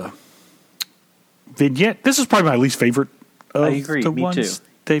vignette. This is probably my least favorite of I agree. the Me ones too.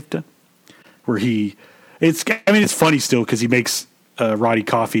 they've done. Where it's funny still because he makes Roddy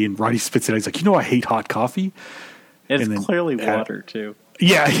coffee and Roddy spits it out. He's like, I hate hot coffee. And it's clearly water, too.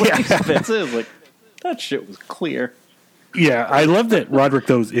 Yeah, when he spits it, like, that shit was clear. Yeah, I love that Roderick,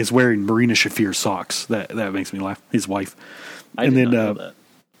 though, is wearing Marina Shafir socks. That makes me laugh. His wife. I did not know that.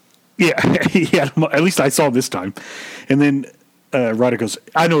 Yeah, he had them, at least I saw him this time. And then Roderick goes,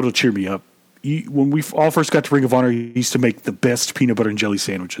 I know it'll cheer me up. When we all first got to Ring of Honor, he used to make the best peanut butter and jelly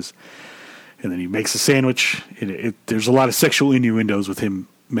sandwiches. And then he makes a sandwich. There's a lot of sexual innuendos with him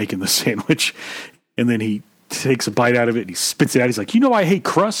making the sandwich. And then he takes a bite out of it and he spits it out. He's like, I hate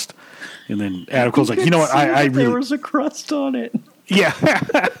crust. And then Adam Cole's like, I really... There was a crust on it. Yeah.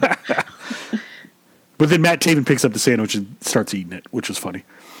 But then Matt Taven picks up the sandwich and starts eating it, which was funny.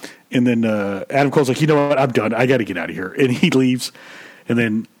 And then Adam Cole's like, I'm done. I got to get out of here. And he leaves. And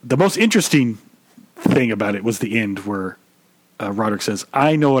then the most interesting thing about it was the end where Roderick says,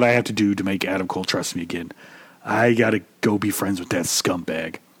 I know what I have to do to make Adam Cole trust me again. I got to go be friends with that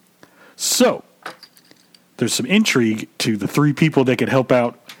scumbag. So there's some intrigue to the three people that could help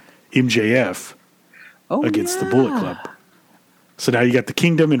out MJF against the Bullet Club. So now you got the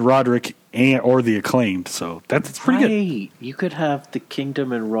Kingdom and Roderick or the Acclaimed. So that's pretty good. You could have the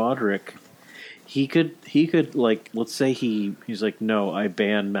Kingdom and Roderick. He could like, let's say he's like, no, I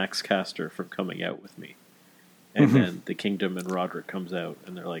ban Max Caster from coming out with me. And then the Kingdom and Roderick comes out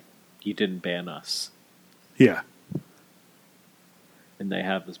and they're like, you didn't ban us. Yeah. And they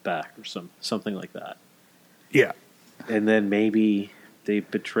have his back or something like that. Yeah. And then maybe they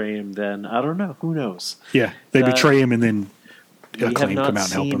betray him then. I don't know. Who knows? Yeah. They betray him and then we have Acclaim not come out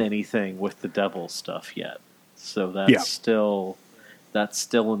and help him. seen anything with the devil stuff yet. So that's still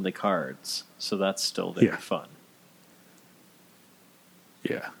in the cards. So that's still very fun.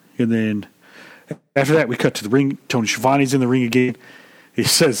 Yeah. And then after that, we cut to the ring. Tony Schiavone's in the ring again. He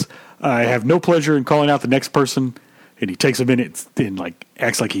says, I have no pleasure in calling out the next person. And he takes a minute and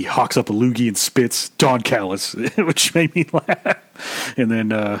acts like he hawks up a loogie and spits Don Callis, which made me laugh. And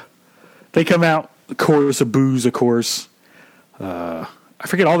then they come out, the chorus of boos, of course. I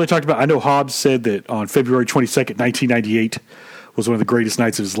forget all they talked about. I know Hobbs said that on February 22nd, 1998 was one of the greatest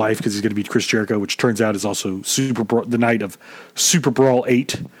nights of his life because he's going to beat Chris Jericho, which turns out is also the night of Super Brawl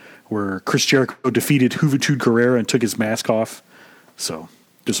 8, where Chris Jericho defeated Juventud Guerrera and took his mask off. So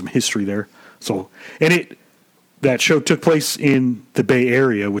there's some history there. That show took place in the Bay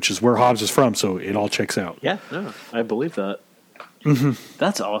Area, which is where Hobbs is from, so it all checks out. Yeah, no, I believe that. Mm-hmm.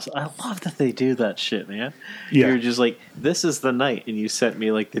 That's awesome. I love that they do that shit, man. Yeah. You're just like, this is the night, and you sent me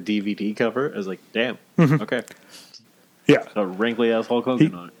the DVD cover. I was like, damn, okay. Yeah. A wrinkly ass Hulk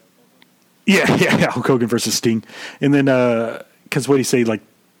Hogan on it. Yeah, Hulk Hogan versus Sting. And then, because what do you say,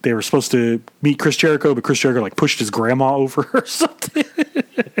 they were supposed to meet Chris Jericho, but Chris Jericho pushed his grandma over or something.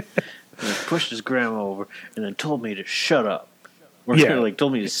 Pushed his grandma over and then told me to shut up. Or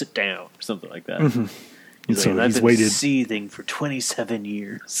told me to sit down or something like that. Mm-hmm. He's I've been waited seething for 27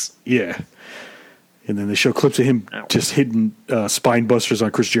 years. Yeah. And then they show clips of him just hitting spine busters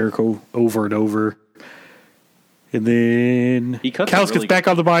on Chris Jericho over and over. And then Callis gets back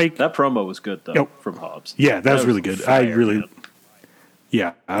on the mic. That promo was good, though, from Hobbs. Yeah, that was really good. Fire,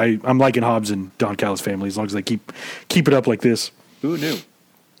 I'm liking Hobbs and Don Callis family as long as they keep it up like this. Who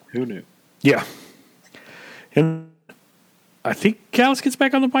knew? Yeah. And I think Callis gets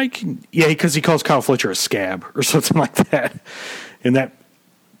back on the mic. Yeah, because he calls Kyle Fletcher a scab or something like that. And that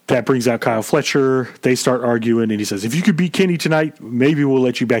brings out Kyle Fletcher. They start arguing, and he says, if you could beat Kenny tonight, maybe we'll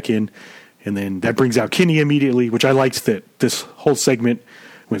let you back in. And then that brings out Kenny immediately, which I liked that this whole segment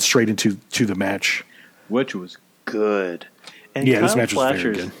went straight into the match. Which was good. And yeah, Kyle this match was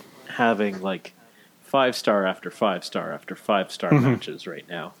Fletcher's very good. Having like 5-star after 5-star after 5-star matches right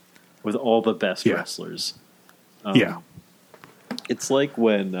now with all the best wrestlers. It's like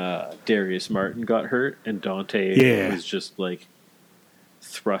when Darius Martin got hurt and Dante was just like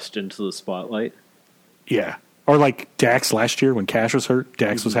thrust into the spotlight. Yeah. Or like Dax last year when Cash was hurt.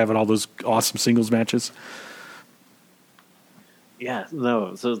 Dax was having all those awesome singles matches. Yeah,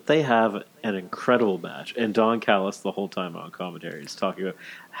 no. So they have an incredible match. And Don Callis the whole time on commentary is talking about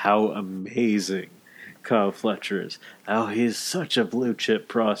how amazing Kyle Fletcher is. How he's such a blue chip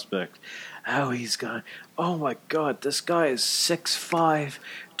prospect. How he's gone, oh my God, this guy is 6'5",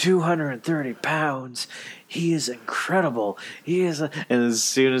 230 pounds. He is incredible. And as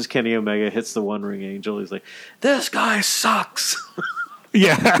soon as Kenny Omega hits the One Ring Angel, he's like, this guy sucks.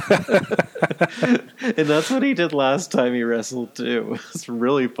 Yeah. And that's what he did last time he wrestled too. It's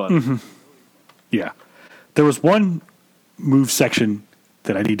really fun. Mm-hmm. Yeah. There was one move section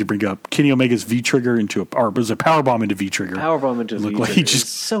that I need to bring up. Kenny Omega's V-trigger it was a powerbomb into V-trigger. Powerbomb into V-trigger. Like he just,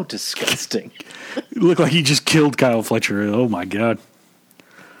 it's so disgusting. It looked like he just killed Kyle Fletcher. Oh my God.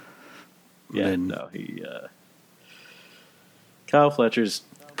 Yeah, Kyle Fletcher's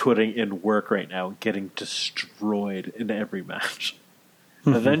putting in work right now, getting destroyed in every match.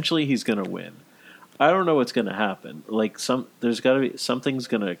 Eventually he's going to win. I don't know what's going to happen. Like there's got to be something's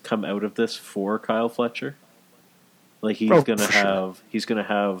going to come out of this for Kyle Fletcher. Like he's gonna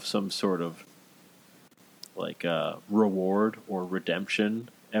have some sort of like reward or redemption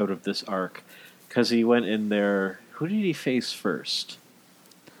out of this arc because he went in there. Who did he face first?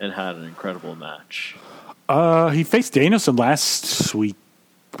 And had an incredible match. He faced Danielson last week.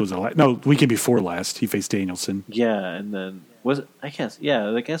 Weekend before last. He faced Danielson. Yeah, and then I guess maybe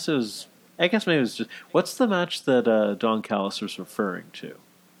it was just. What's the match that Don Callis was referring to?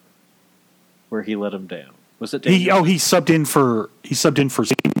 Where he let him down. Was it Danielson? He subbed in for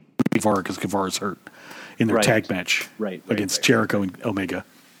Guevara because Guevara's hurt in their tag match against Jericho and Omega.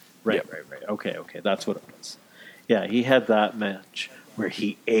 Right. Okay, that's what it was. Yeah, he had that match where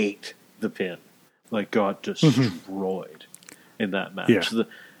he ate the pin, like got destroyed in that match. Yeah.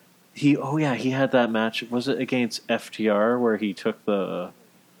 He had that match. Was it against FTR where he took that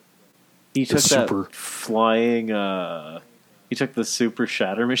super flying? He took the super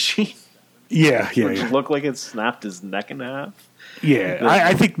shatter machine. Yeah. Which looked like it snapped his neck in half. Yeah,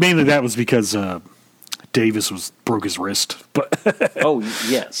 I think mainly that was because Davis broke his wrist. But oh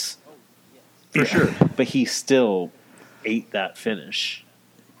yes, for sure. But he still ate that finish.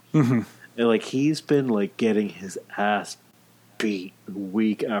 And like he's been like getting his ass beat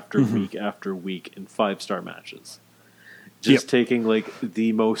week after week after week in 5-star matches. Just taking like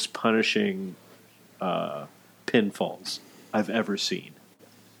the most punishing pinfalls I've ever seen.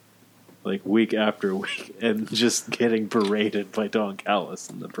 Like week after week, and just getting berated by Don Callis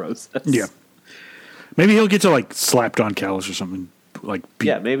in the process. Yeah, maybe he'll get to like slap Don Callis or something. Like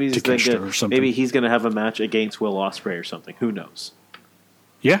maybe he's going to have a match against Will Ospreay or something. Who knows?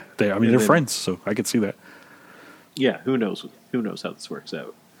 Yeah, they're friends, so I could see that. Yeah, who knows? Who knows how this works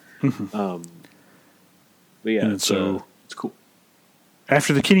out? But yeah, so it's cool.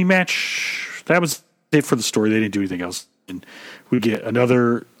 After the Kenny match, that was it for the story. They didn't do anything else. And we get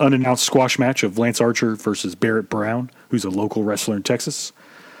another unannounced squash match of Lance Archer versus Barrett Brown, who's a local wrestler in Texas.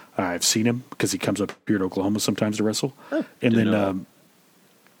 I've seen him because he comes up here to Oklahoma sometimes to wrestle. And then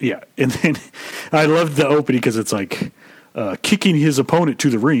I loved the opening because it's like kicking his opponent to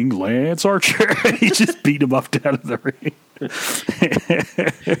the ring, Lance Archer. He just beat him up down to the ring.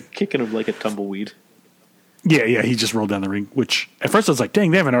 Kicking him like a tumbleweed. Yeah, he just rolled down the ring, which at first I was like,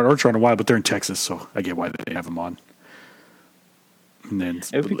 dang, they haven't had Archer on a while, but they're in Texas, so I get why they have him on. And then,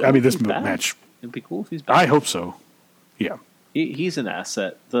 cool this match. It'd be cool if he's back. I hope so. Yeah. He's an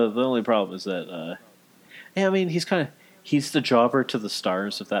asset. The only problem is that, he's the jobber to the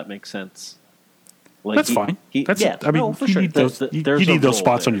stars, if that makes sense. Like that's fine. For sure. You need those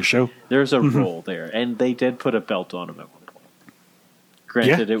spots on your show. There's a role there, and they did put a belt on him at one point.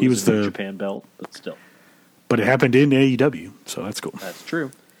 Granted, it was the Japan belt, but still. But it happened in AEW, so that's cool. That's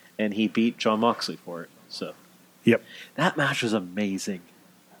true. And he beat Jon Moxley for it, so. Yep. That match was amazing.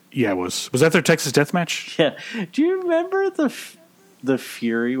 Yeah, it was. Was that their Texas Death Match? Yeah. Do you remember the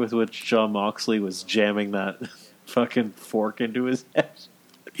fury with which Jon Moxley was jamming that fucking fork into his head?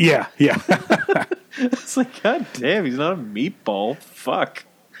 Yeah. It's like, God damn, he's not a meatball. Fuck.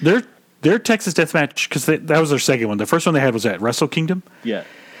 Their Texas Deathmatch, because that was their second one. The first one they had was at Wrestle Kingdom. Yeah.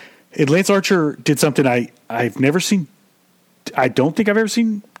 And Lance Archer did something I've never seen. I don't think I've ever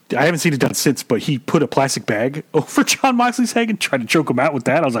seen. I haven't seen it done since, but he put a plastic bag over Jon Moxley's head and tried to choke him out with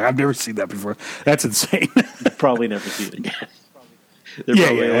that. I was like, I've never seen that before. That's insane. Probably never see it again.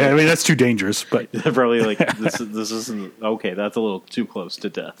 Yeah. I mean, that's too dangerous. But they're probably like, this isn't okay. That's a little too close to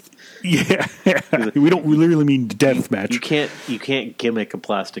death. Yeah, we literally mean death match. You can't gimmick a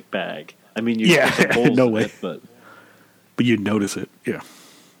plastic bag. I mean, you put some holes no in way. it, but you'd notice it. Yeah.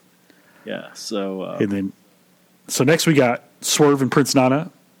 Yeah. So and then, so next we got Swerve and Prince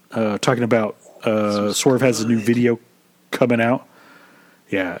Nana talking about Swerve has a new video coming out.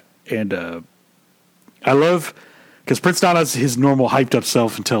 Yeah, and I love. Because Prince Nana's his normal hyped up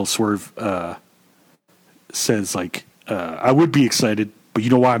self until Swerve says, like, I would be excited, but you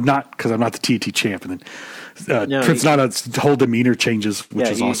know why I'm not? Because I'm not the TNT champ. And then Prince Nana's whole demeanor changes, which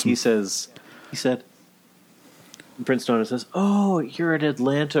is awesome. He said, Prince Nana says, oh, you're at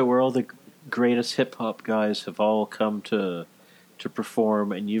Atlanta where all the greatest hip hop guys have all come to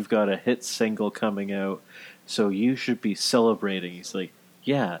perform, and you've got a hit single coming out, so you should be celebrating. He's like,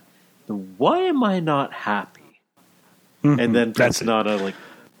 yeah, why am I not happy? Mm-hmm. And then Prince Nana, like,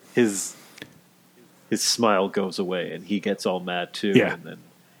 his smile goes away, and he gets all mad too. Yeah.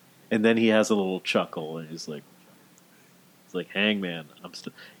 And then he has a little chuckle, and he's like, Hangman,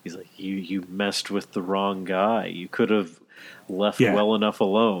 he's like, you messed with the wrong guy. You could have left well enough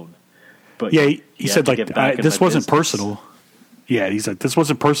alone. But he said, like, this wasn't personal. Yeah, he's like, this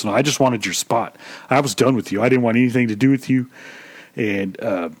wasn't personal. I just wanted your spot. I was done with you. I didn't want anything to do with you, and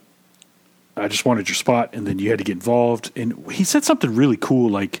I just wanted your spot, and then you had to get involved. And he said something really cool,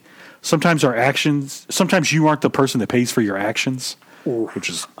 like, sometimes you aren't the person that pays for your actions, which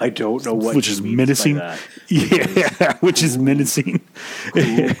is, I don't know what, which is menacing. Yeah, which is menacing.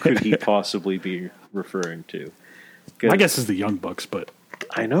 Who could he possibly be referring to? My guess is the Young Bucks, but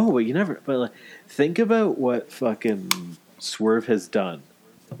I know, but you never. But like, think about what fucking Swerve has done.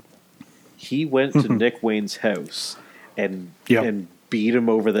 He went to Nick Wayne's house and beat him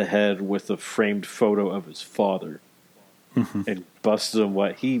over the head with a framed photo of his father and busted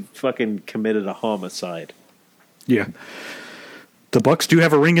him. He fucking committed a homicide. Yeah. The Bucks do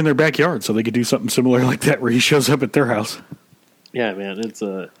have a ring in their backyard, so they could do something similar like that where he shows up at their house. Yeah, man, it's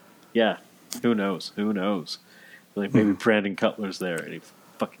who knows? Like, maybe Brandon Cutler's there and he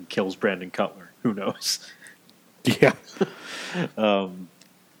fucking kills Brandon Cutler. Who knows? Yeah.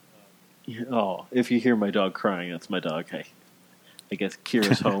 If you hear my dog crying, that's my dog. Hey. I guess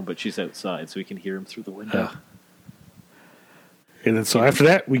Kira's home, but she's outside, so we can hear him through the window. And then after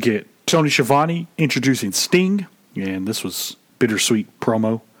that, we get Tony Schiavone introducing Sting, and this was bittersweet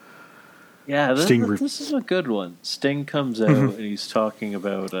promo. Yeah, this is a good one. Sting comes out and he's talking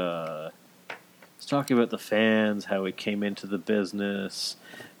about the fans, how he came into the business,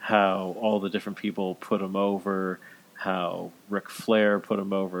 how all the different people put him over. How Ric Flair put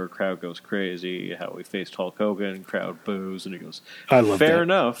him over, crowd goes crazy. How we faced Hulk Hogan, crowd boos, and he goes, "I love fair that.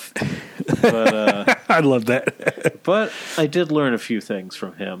 Enough." But I love that. But I did learn a few things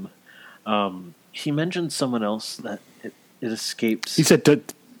from him. He mentioned someone else that it escapes. He said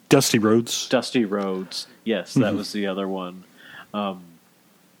Dusty Rhodes. Dusty Rhodes, yes, that was the other one.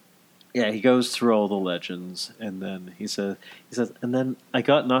 He goes through all the legends, and then he says, and then I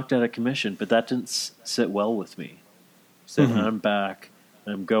got knocked out of commission, but that didn't sit well with me. Said, I'm back.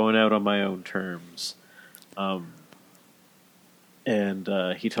 I'm going out on my own terms. And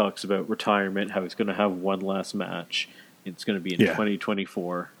he talks about retirement, how he's going to have one last match. It's going to be in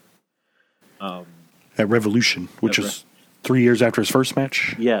 2024. At Revolution, which is 3 years after his first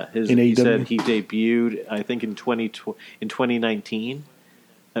match. Yeah, in he AEW. said he debuted, I think, in 2019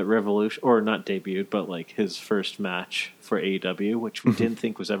 at Revolution, or not debuted, but like his first match for AEW, which we didn't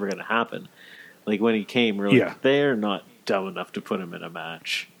think was ever going to happen. Like when he came, we were like, they're not dumb enough to put him in a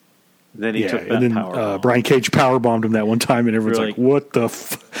match. And then he took that power. Brian Cage powerbombed him that one time, and everyone's like, "What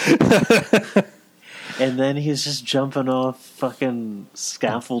the?" And then he's just jumping off fucking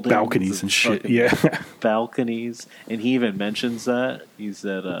scaffolding, balconies and shit. Yeah, balconies. And he even mentions that he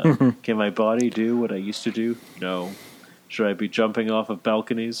said, "Can my body do what I used to do? No. Should I be jumping off of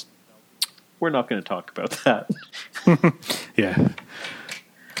balconies? We're not going to talk about that." Yeah,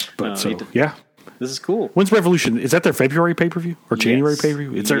 but this is cool. When's Revolution? Is that their February pay-per-view or January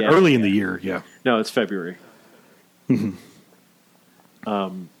pay-per-view? It's early in the year. Yeah. No, it's February. So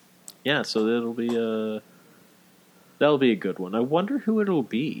that'll be a good one. I wonder who it'll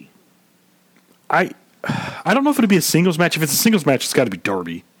be. I don't know if it'll be a singles match. If it's a singles match, it's got to be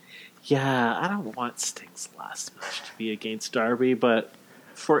Darby. Yeah, I don't want Sting's last match to be against Darby, but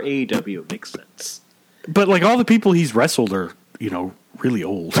for AEW it makes sense. But like all the people he's wrestled are, really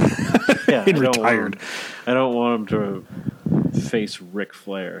old. Yeah, and retired. I don't want him to face Ric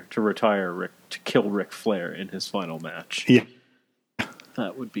Flair, to kill Ric Flair in his final match. Yeah.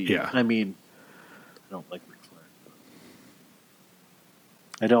 That would be, I don't like Ric Flair.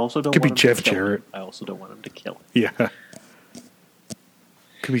 I also don't Could want be Jeff Jarrett. I also don't want him to kill him. Yeah.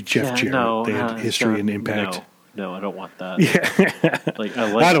 Could be Jeff Jarrett. No, they had history and impact. No, I don't want that. Yeah.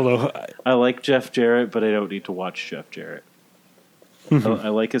 I don't know. I like Jeff Jarrett, but I don't need to watch Jeff Jarrett. I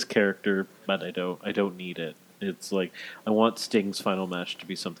like his character, but I don't need it. It's like I want Sting's final match to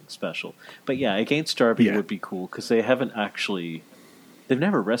be something special. But yeah, against Darby would be cool because they've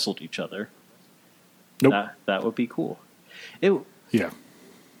never wrestled each other. Nope. That would be cool.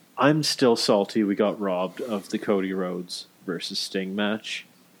 I'm still salty we got robbed of the Cody Rhodes versus Sting match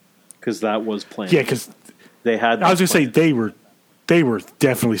because that was planned. Yeah, because they had. I was going to say they were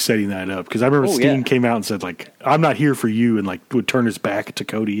definitely setting that up because I remember Sting came out and said like, "I'm not here for you," and like would turn his back to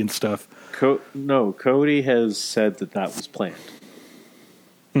Cody and stuff. No, Cody has said that was planned.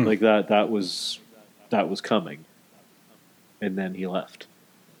 Like that was coming, and then he left.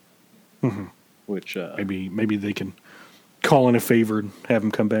 Mm-hmm. Which maybe they can call in a favor and have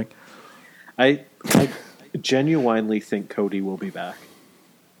him come back. I genuinely think Cody will be back.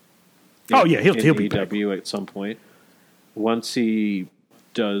 He'll be back at some point. Once he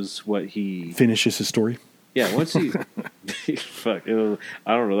does what he finishes his story. Yeah, once he fuck, I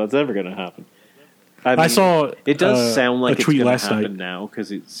don't know. That's ever going to happen. I saw it does sound like a tweet it's going to happen night. now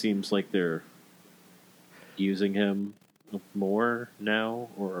because it seems like they're using him more now.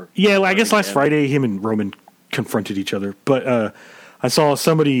 I guess last Friday him and Roman confronted each other. But I saw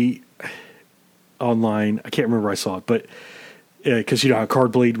somebody online. I can't remember where I saw it, but because how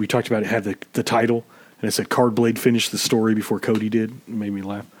Cardblade, we talked about it, had the title, and it said Cardblade finished the story before Cody did. It made me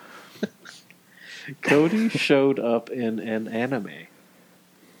laugh. Cody showed up in an anime.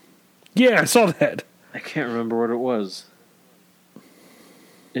 Yeah, I saw that. I can't remember what it was.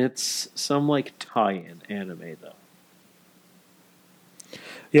 It's some like tie-in anime though.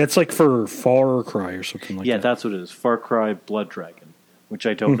 Yeah, it's like for Far Cry or something like that. Yeah, that's what it is. Far Cry Blood Dragon, which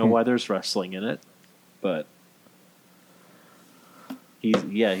I don't know why there's wrestling in it, but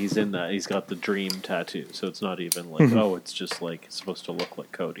he's in that. He's got the dream tattoo, so it's not even like it's just like it's supposed to look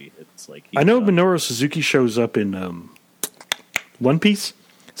like Cody. It's like I know Minoru Suzuki shows up in One Piece,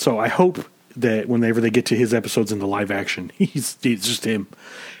 so I hope that whenever they get to his episodes in the live action, it's just him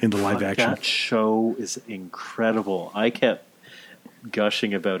in the live action. That show is incredible. I kept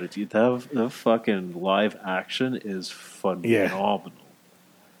gushing about it. The fucking live action is phenomenal. Yeah.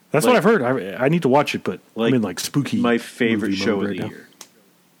 That's what I've heard. I need to watch it, but I'm in like spooky. My favorite show of the year.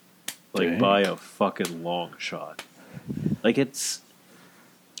 Like by a fucking long shot. Like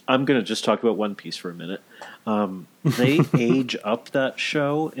I'm gonna just talk about One Piece for a minute. They age up that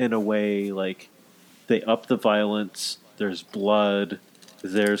show in a way like they up the violence. There's blood.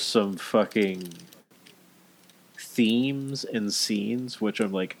 There's some fucking themes and scenes which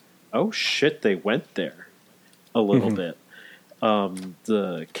I'm like, oh shit, they went there a little bit.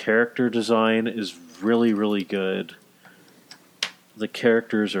 The character design is really, really good. The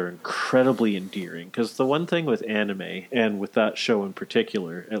characters are incredibly endearing because the one thing with anime and with that show in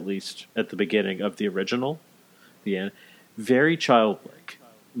particular, at least at the beginning of the original, very childlike,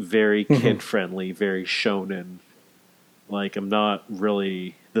 very kid friendly, very shonen. Like I'm not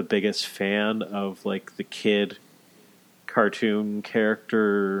really the biggest fan of like the kid cartoon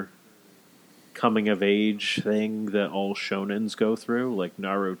character coming of age thing that all shonens go through, like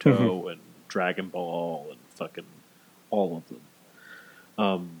Naruto and Dragon Ball and fucking all of them.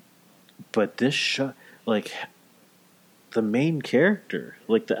 But this show, like the main character,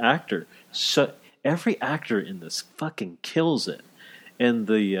 like the actor, so every actor in this fucking kills it, and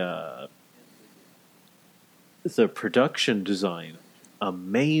the production design,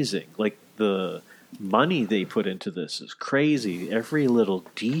 amazing. Like the money they put into this is crazy. Every little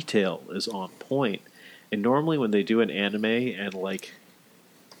detail is on point. And normally when they do an anime and like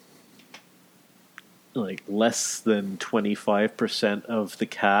less than 25% of the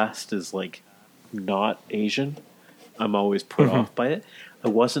cast is like not Asian, I'm always put off by it. I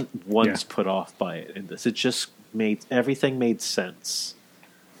wasn't once put off by it in this. It just everything made sense.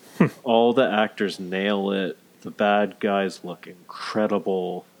 All the actors nail it. The bad guys look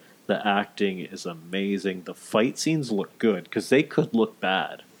incredible. The acting is amazing. The fight scenes look good because they could look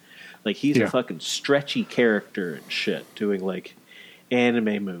bad. Like he's a fucking stretchy character and shit, doing like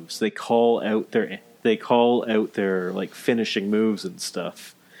anime moves. They call out their like finishing moves and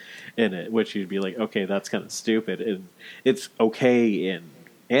stuff. in it, which you'd be like, okay, that's kind of stupid. And it's okay in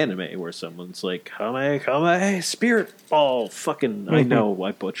anime where someone's like, Kame, spirit ball, fucking, I know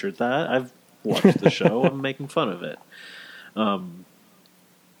I butchered that. I've watched the show. I'm making fun of it.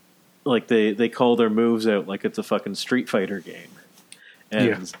 Like they call their moves out like it's a fucking Street Fighter game.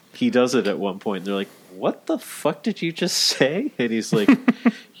 And he does it at one point. They're like, what the fuck did you just say? And he's like,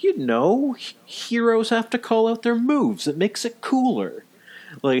 heroes have to call out their moves. It makes it cooler.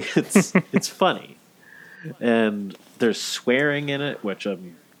 Like, it's funny. And there's swearing in it, which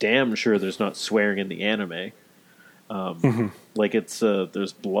I'm damn sure there's not swearing in the anime. Like, it's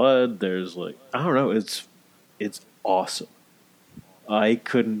there's blood, there's like, I don't know, it's awesome. I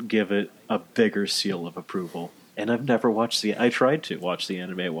couldn't give it a bigger seal of approval. And I've never watched I tried to watch the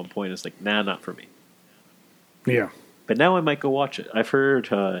anime at one point. It's like, nah, not for me. Yeah. But now I might go watch it. I've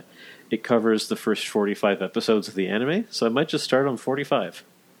heard it covers the first 45 episodes of the anime, so I might just start on 45.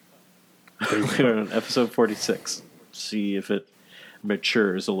 On episode 46. See if it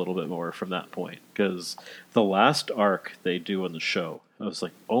matures a little bit more from that point. Because the last arc they do on the show, I was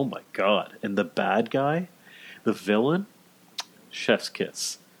like, oh my god. And the bad guy, the villain, chef's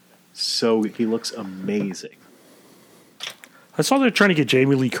kiss. So he looks amazing. I saw they're trying to get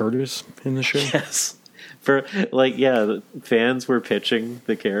Jamie Lee Curtis in the show. Yes. For the fans were pitching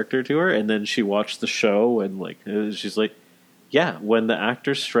the character to her, and then she watched the show, and she's like, yeah, when the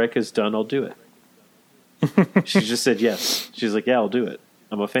actor's strike is done, I'll do it. She just said yes. She's like, yeah, I'll do it.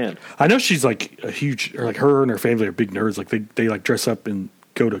 I'm a fan. I know she's like a huge, or like her and her family are big nerds. Like they like dress up and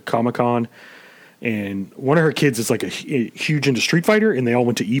go to Comic-Con. And one of her kids is like a huge into Street Fighter, and they all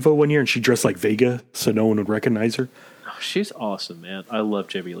went to EVO one year, and she dressed like Vega so no one would recognize her. Oh, she's awesome, man. I love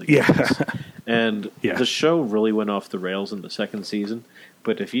Jamie Lee Curtis. Yeah. And the show really went off the rails in the second season,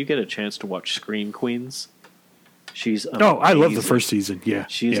 but if you get a chance to watch Scream Queens, she's amazing. Oh, I love the first season, yeah.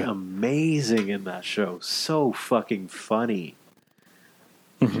 She's amazing in that show. So fucking funny.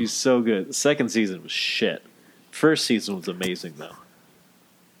 She's so good. The second season was shit. First season was amazing, though.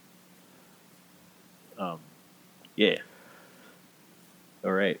 Yeah.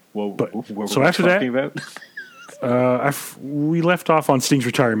 All right. Well, so after that, we left off on Sting's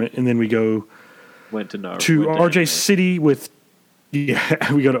retirement, and then we went to RJ City with.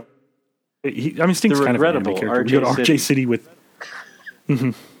 Yeah, we go to. Sting's kind of an anime character. We go to RJ City with.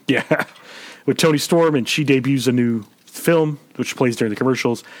 With Toni Storm, and she debuts a new film which plays during the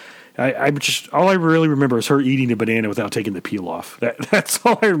commercials. All I really remember is her eating a banana without taking the peel off. That's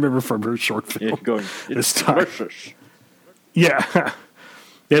all I remember from her short film. This time. Yeah.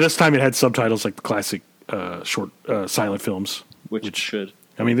 This time it had subtitles like the classic short silent films. Which should.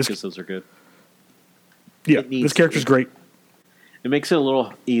 Because those are good. Yeah, this character's great. It makes it a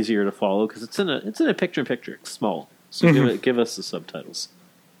little easier to follow because it's in a picture-in-picture. It's small. So give us the subtitles.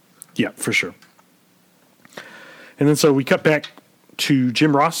 Yeah, for sure. And then so we cut back to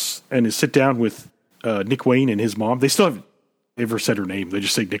Jim Ross and his sit down with Nick Wayne and his mom. They still haven't ever said her name. They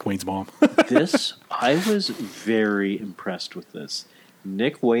just say Nick Wayne's mom. I was very impressed with this.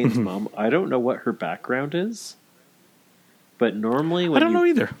 Nick Wayne's mom, I don't know what her background is, but normally I don't know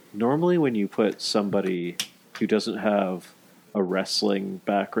either. Normally when you put somebody who doesn't have a wrestling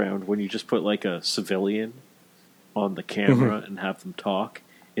background, when you just put like a civilian on the camera and have them talk,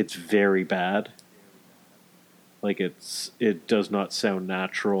 it's very bad. Like it does not sound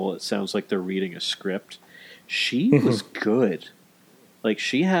natural. It sounds like they're reading a script. She was good. Like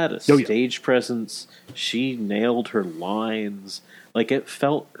she had a stage presence. She nailed her lines. Like it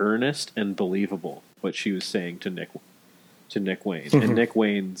felt earnest and believable what she was saying to Nick Wayne. And Nick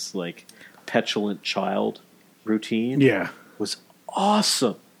Wayne's like petulant child routine was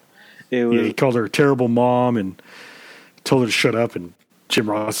awesome. He called her a terrible mom and told her to shut up, and Jim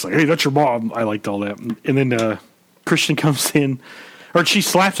Ross was like, hey, that's your mom. I liked all that. And then Christian comes in, or she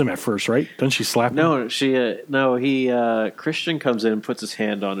slaps him at first, right? Doesn't she slap him? No, Christian comes in and puts his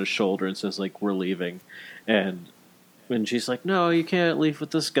hand on his shoulder and says, like, we're leaving. And she's like, no, you can't leave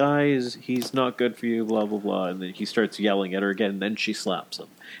with this guy. He's not good for you, blah, blah, blah. And then he starts yelling at her again, and then she slaps him.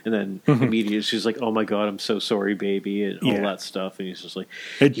 And then immediately she's like, oh my God, I'm so sorry, baby, and all that stuff. And he's just like,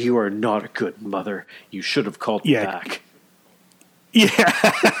 you are not a good mother. You should have called me back. Yeah.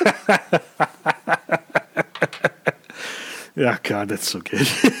 Yeah, God, that's so good.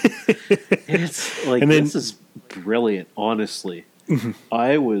 It's like, this is brilliant, honestly.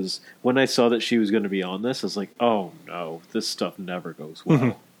 When I saw that she was going to be on this, I was like, oh no, this stuff never goes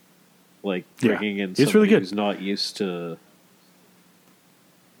well. Like bringing in somebody really who's not used to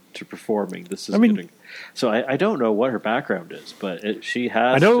performing. This is getting. So I don't know what her background is, but she's.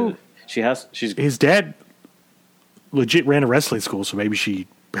 His dad legit ran a wrestling school, so maybe she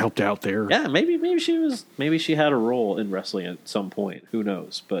helped out there. Yeah, maybe she had a role in wrestling at some point. Who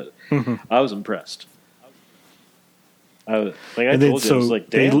knows? But I was impressed. I told you, I was like,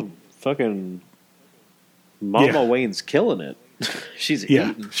 damn, fucking Mama Wayne's killing it. She's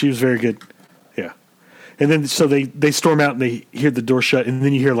eating. She was very good. Yeah. And then so they storm out and they hear the door shut, and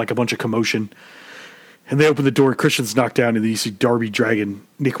then you hear like a bunch of commotion. And they open the door, Christian's knocked down, and then you see Darby dragging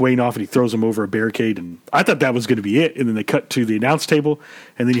Nick Wayne off, and he throws him over a barricade. And I thought that was going to be it. And then they cut to the announce table,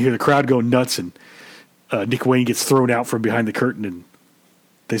 and then you hear the crowd going nuts, and Nick Wayne gets thrown out from behind the curtain, and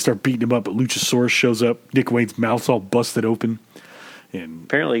they start beating him up. But Luchasaurus shows up. Nick Wayne's mouth's all busted open. And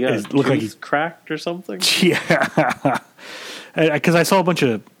apparently he got his tooth like he's cracked or something. Yeah. Because I saw a bunch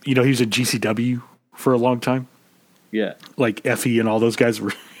of, he was at GCW for a long time. Yeah. Like Effie and all those guys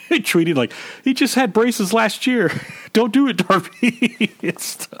were tweeting like, he just had braces last year. Don't do it, Darby.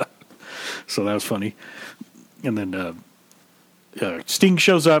 So that was funny. And then Sting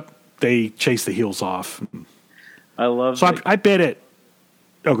shows up. They chase the heels off. I love. So I bet it.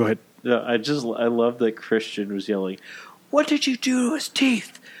 Oh, go ahead. Yeah, I love that Christian was yelling, "What did you do to his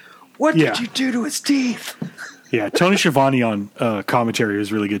teeth? What did you do to his teeth?" Yeah, Tony Schiavone on commentary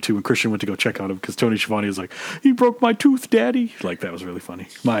was really good too when Christian went to go check on him, because Tony Schiavone was like, "He broke my tooth, Daddy." Like, that was really funny.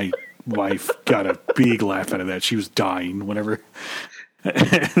 My wife got a big laugh out of that. She was dying whenever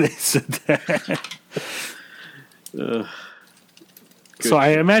they said that. So I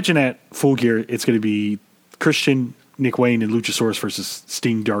imagine at Full Gear it's going to be Christian, Nick Wayne, and Luchasaurus versus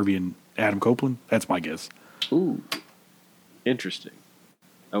Sting, Darby, and Adam Copeland. That's my guess. Ooh, interesting.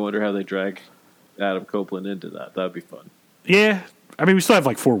 I wonder how they drag Adam Copeland into that. That'd be fun. Yeah, I mean, we still have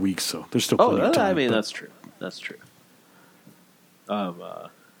like 4 weeks, so there's still plenty of time. I mean, that's true. I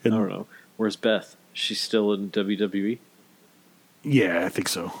don't know. Where's Beth? She's still in WWE? Yeah, I think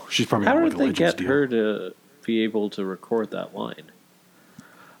so. She's probably how on did like a they Legends get deal. her to be able to record that line?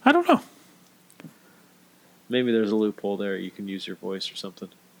 I don't know. Maybe there's a loophole there. You can use your voice or something.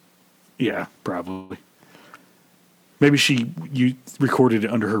 Yeah, probably. Maybe you recorded it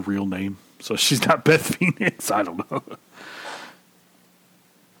under her real name, so she's not Beth Phoenix. I don't know.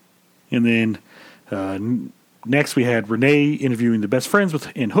 And then next we had Renee interviewing the best friends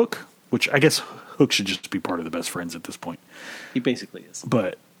in Hook, which I guess Hook should just be part of the best friends at this point. He basically is.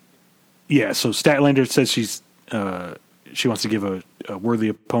 But yeah, so Statlander says she wants to give a worthy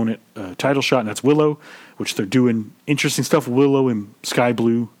opponent a title shot, and that's Willow, which they're doing interesting stuff. Willow and Sky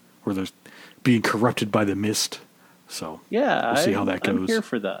Blue, where they're being corrupted by the mist. So yeah, we'll see how that goes. I'm here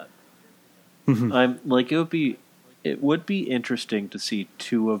for that. Mm-hmm. I'm like, it would be interesting to see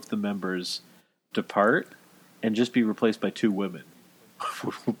two of the members depart and just be replaced by two women.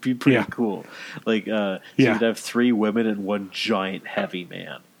 Would be pretty cool. Like, you'd have three women and one giant heavy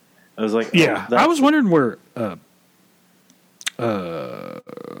man. I was like, I was wondering where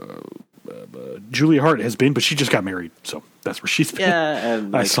Julia Hart has been, but she just got married, so that's where she's been. Yeah,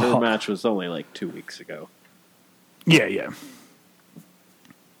 and her match was only like 2 weeks ago. Yeah.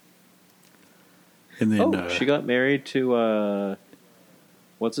 And then she got married to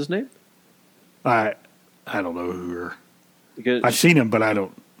what's his name? I don't know who her. Because I've seen him, but I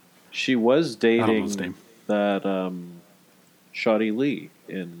don't. She was dating I don't know his name. That Shotty Lee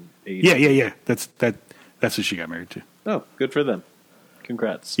in AEW. Yeah. That's who she got married to. Oh, good for them.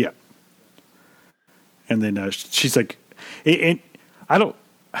 Congrats. Yeah. And then she's like, and I don't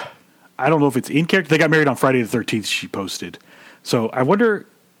know if it's in character. They got married on Friday the 13th. She posted, so I wonder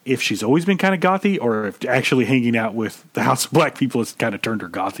if she's always been kind of gothy, or if actually hanging out with the House of Black people has kind of turned her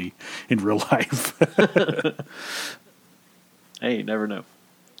gothy in real life. Hey, you never know.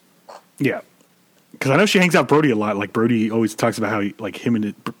 Yeah, because I know she hangs out with Brody a lot. Like, Brody always talks about how him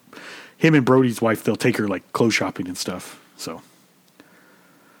and Brody's wife, they'll take her like clothes shopping and stuff. So,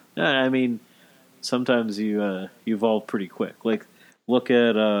 yeah, I mean, sometimes you evolve pretty quick. Like, look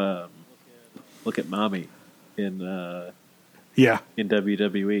at Mommy in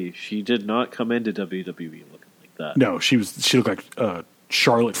WWE. She did not come into WWE looking like that. No, she looked like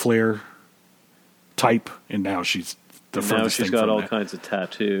Charlotte Flair type, and now she's the and furthest now she's thing got from all that. kinds of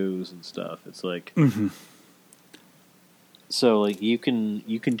tattoos and stuff. It's like, so like you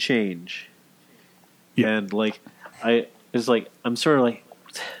can change, and like I'm sort of like,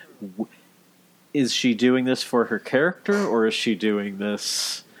 is she doing this for her character, or is she doing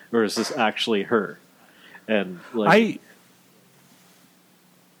this, or is this actually her? And like, I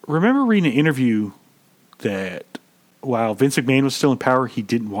remember reading an interview that while Vince McMahon was still in power, he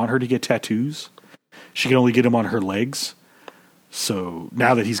didn't want her to get tattoos. She could only get them on her legs. So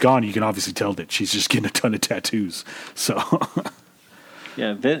now that he's gone, you can obviously tell that she's just getting a ton of tattoos. So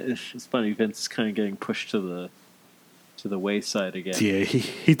yeah, it's funny. Vince is kind of getting pushed to to the wayside again. Yeah,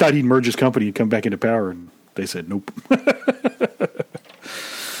 he thought he'd merge his company and come back into power, and they said nope.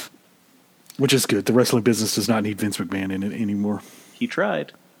 Which is good. The wrestling business does not need Vince McMahon in it anymore. He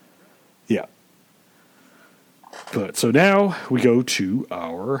tried. Yeah. But so now we go to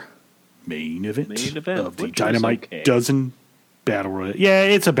our main event of the Dynamite Dozen Battle Royal. Yeah,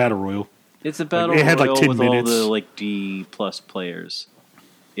 it's a Battle Royal. It's a Battle Royal it had like 10 with minutes. all the D+ players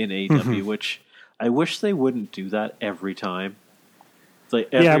in AEW, which I wish they wouldn't do that every time. It's like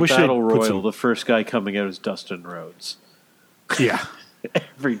every Battle Royal, the first guy coming out is Dustin Rhodes. Yeah.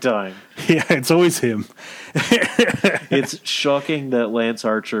 Every time. Yeah, it's always him. It's shocking that Lance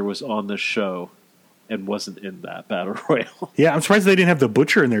Archer was on the show and wasn't in that Battle Royal. Yeah, I'm surprised they didn't have the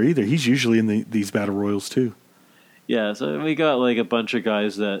Butcher in there either. He's usually in these Battle Royals too. Yeah, so we got like a bunch of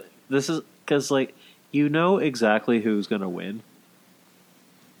guys that... This is... Because, like, you know exactly who's going to win.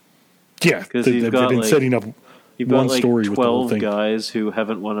 Yeah, because they've been setting up one story with the whole thing. 12 guys who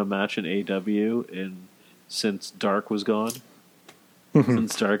haven't won a match in AEW since Dark was gone.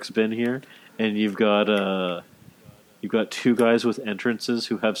 Since Dark's been here, and you've got 2 guys with entrances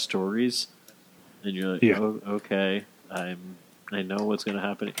who have stories, and you're like, oh, okay, I know what's going to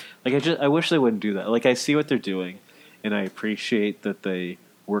happen. Like I wish they wouldn't do that. Like I see what they're doing, and I appreciate that they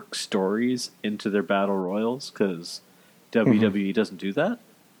work stories into their battle royals because WWE doesn't do that.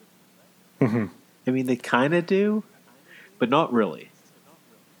 I mean, they kind of do, but not really.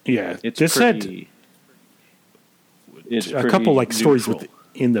 Yeah, it's pretty. It's a couple like neutral. Stories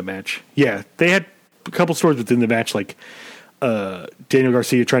within the match. Yeah, they had a couple stories within the match, like Daniel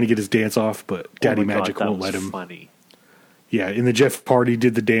Garcia trying to get his dance off, but Daddy Magic won't let him. Funny. Yeah, and then Jeff Hardy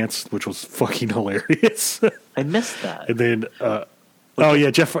did the dance, which was fucking hilarious. I missed that. And then,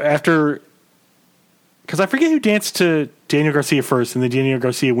 Jeff after, because I forget who danced to Daniel Garcia first, and then Daniel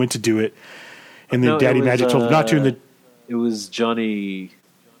Garcia went to do it, and then Daddy Magic told him not to. And it was Johnny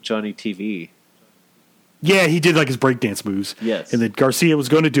TV. Yeah, he did like his breakdance moves. Yes. And then Garcia was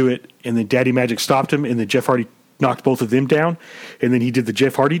going to do it, and then Daddy Magic stopped him, and then Jeff Hardy knocked both of them down, and then he did the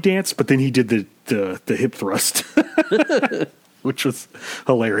Jeff Hardy dance, but then he did the hip thrust, which was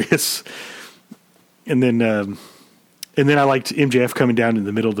hilarious. And then I liked MJF coming down in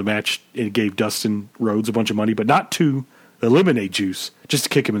the middle of the match and gave Dustin Rhodes a bunch of money, but not to eliminate Juice, just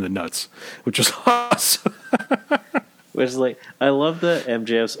to kick him in the nuts, which was awesome. Which is like, I love that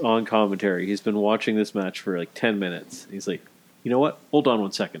MJF's on commentary. He's been watching this match for like 10 minutes. He's like, you know what? Hold on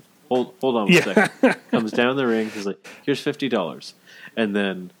 1 second. Hold on one second. Comes down the ring. He's like, here's $50. And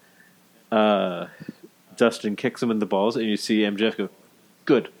then Dustin kicks him in the balls, and you see MJF go,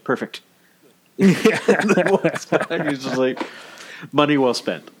 good, perfect. And then walks back. He's just like, money well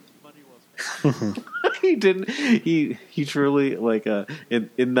spent. He didn't. He truly like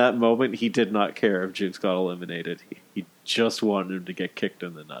in that moment he did not care if Juice got eliminated. He just wanted him to get kicked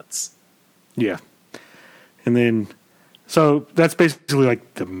in the nuts. Yeah, and then so that's basically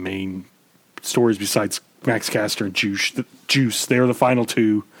like the main stories besides Max Caster and Juice. They're the final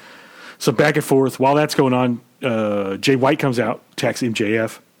two. So back and forth while that's going on. Jay White comes out, attacks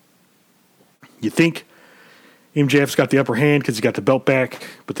MJF. You think MJF's got the upper hand because he got the belt back,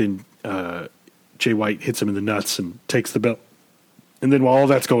 but then Jay White hits him in the nuts and takes the belt. And then while all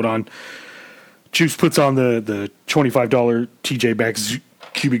that's going on, Juice puts on the $25 TJ Maxx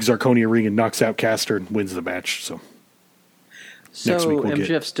cubic zirconia ring and knocks out Caster and wins the match. So next week we'll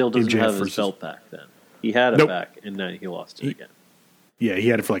MJF still doesn't have his belt back then. He had it back, and then he lost it again. Yeah, he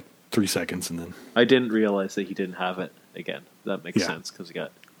had it for like 3 seconds, and then... I didn't realize that he didn't have it again. That makes sense, because he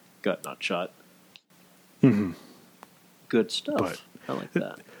got not shot. Good stuff. But I like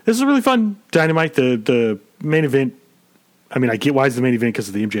that. This is a really fun Dynamite. The main event, I mean, I get why it's the main event because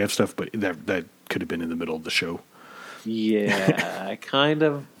of the MJF stuff, but that could have been in the middle of the show. Yeah, I kind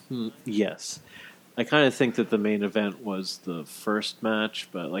of... Yes. I kind of think that the main event was the first match,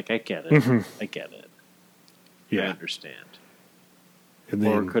 but, like, I get it. I get it. Yeah. I understand. And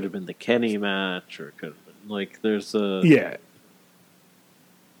then, or it could have been the Kenny match, or it could have been, like, there's a... Yeah.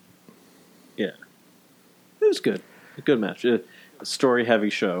 Yeah. It was good. A good match. A story-heavy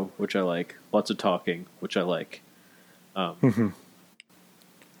show, which I like. Lots of talking, which I like. I'm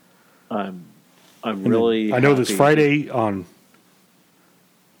really. I know this Friday on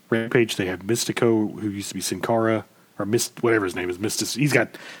Rampage they have Mystico, who used to be Sin Cara, or whatever his name is. He's got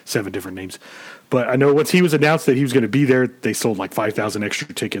 7 different names. But I know once he was announced that he was going to be there, they sold like 5,000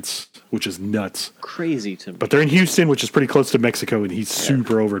 extra tickets, which is nuts. Crazy to me. But they're in Houston, which is pretty close to Mexico, and he's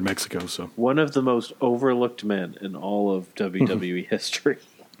super over in Mexico. So one of the most overlooked men in all of WWE history.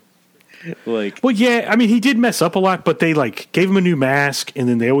 Like, well, yeah, I mean, he did mess up a lot, but they like gave him a new mask, and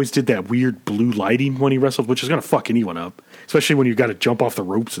then they always did that weird blue lighting when he wrestled, which is gonna fuck anyone up, especially when you got to jump off the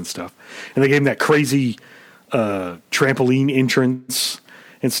ropes and stuff. And they gave him that crazy trampoline entrance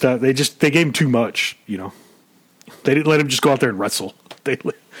and stuff. They gave him too much, you know. They didn't let him just go out there and wrestle.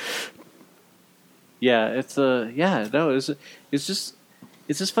 Yeah, it's just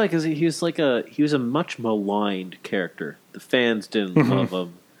funny because he was a much maligned character. The fans didn't love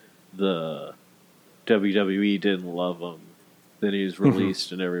him. The WWE didn't love him. Then he was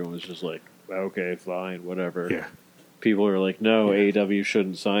released, and everyone was just like, "Okay, fine, whatever." Yeah. People are like, "No, AEW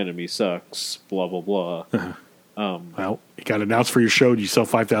shouldn't sign him. He sucks." Blah blah blah. Well, you got announced for your show, and you sell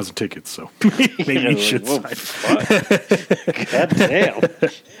 5,000 tickets, so maybe you should sign. God damn.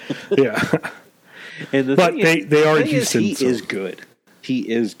 Yeah. And but they are in Houston. He is good. He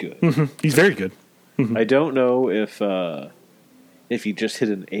is good. Mm-hmm. He's very good. Mm-hmm. I don't know if he just hit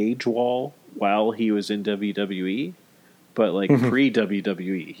an age wall while he was in WWE, but like pre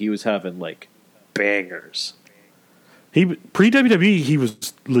WWE, he was having like bangers. Pre WWE, he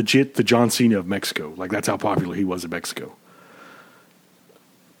was legit the John Cena of Mexico. Like that's how popular he was in Mexico.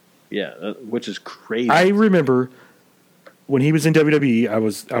 Yeah, which is crazy. I remember when he was in WWE.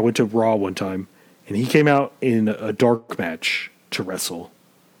 I went to Raw one time, and he came out in a dark match to wrestle,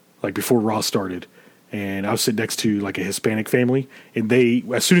 like before Raw started. And I was sitting next to like a Hispanic family, and they,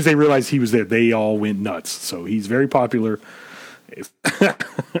 as soon as they realized he was there, they all went nuts. So he's very popular.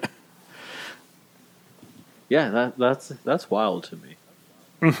 Yeah, that's wild to me.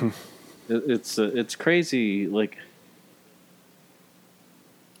 Mm-hmm. It's crazy, like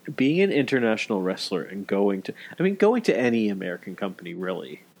being an international wrestler and going to any American company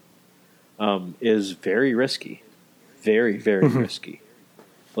really is very risky, very very risky.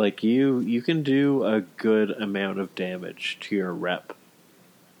 Like you can do a good amount of damage to your rep,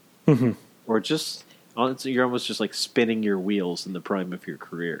 or just you're almost just like spinning your wheels in the prime of your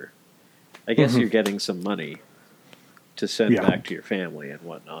career. I guess you're getting some money to send back to your family and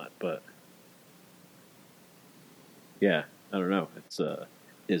whatnot, but yeah, I don't know. It's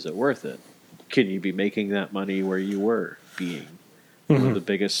is it worth it? Can you be making that money where you were being one of the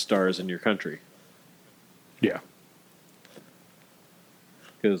biggest stars in your country? Yeah.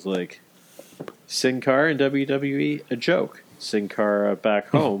 Because, like, Sin Cara in WWE, a joke. Sin Cara back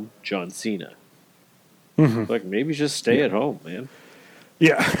home, John Cena. Like, maybe just stay at home, man.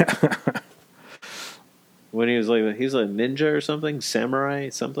 Yeah. When he was like, he's a ninja or something? Samurai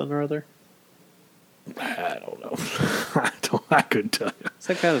something or other? I don't know. I couldn't tell you. It's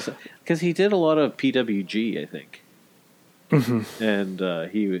that kind of stuff. Because he did a lot of PWG, I think. And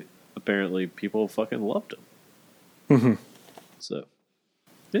he, apparently, people fucking loved him. So...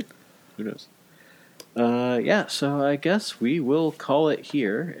 yeah, who knows? Yeah, so I guess we will call it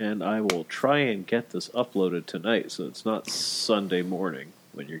here, and I will try and get this uploaded tonight, so it's not Sunday morning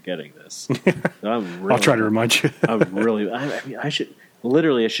when you're getting this. I'll try to remind you. I mean, I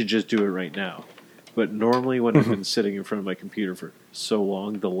should just do it right now. But normally when I've been sitting in front of my computer for so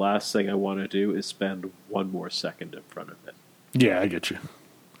long, the last thing I want to do is spend one more second in front of it. Yeah, I get you.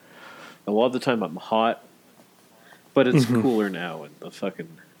 A lot of the time I'm hot, but it's cooler now in the fucking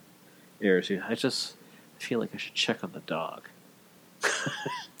air. I just feel like I should check on the dog.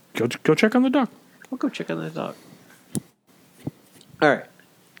 Go check on the dog. I'll go check on the dog. All right.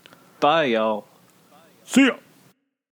 Bye, y'all. See ya.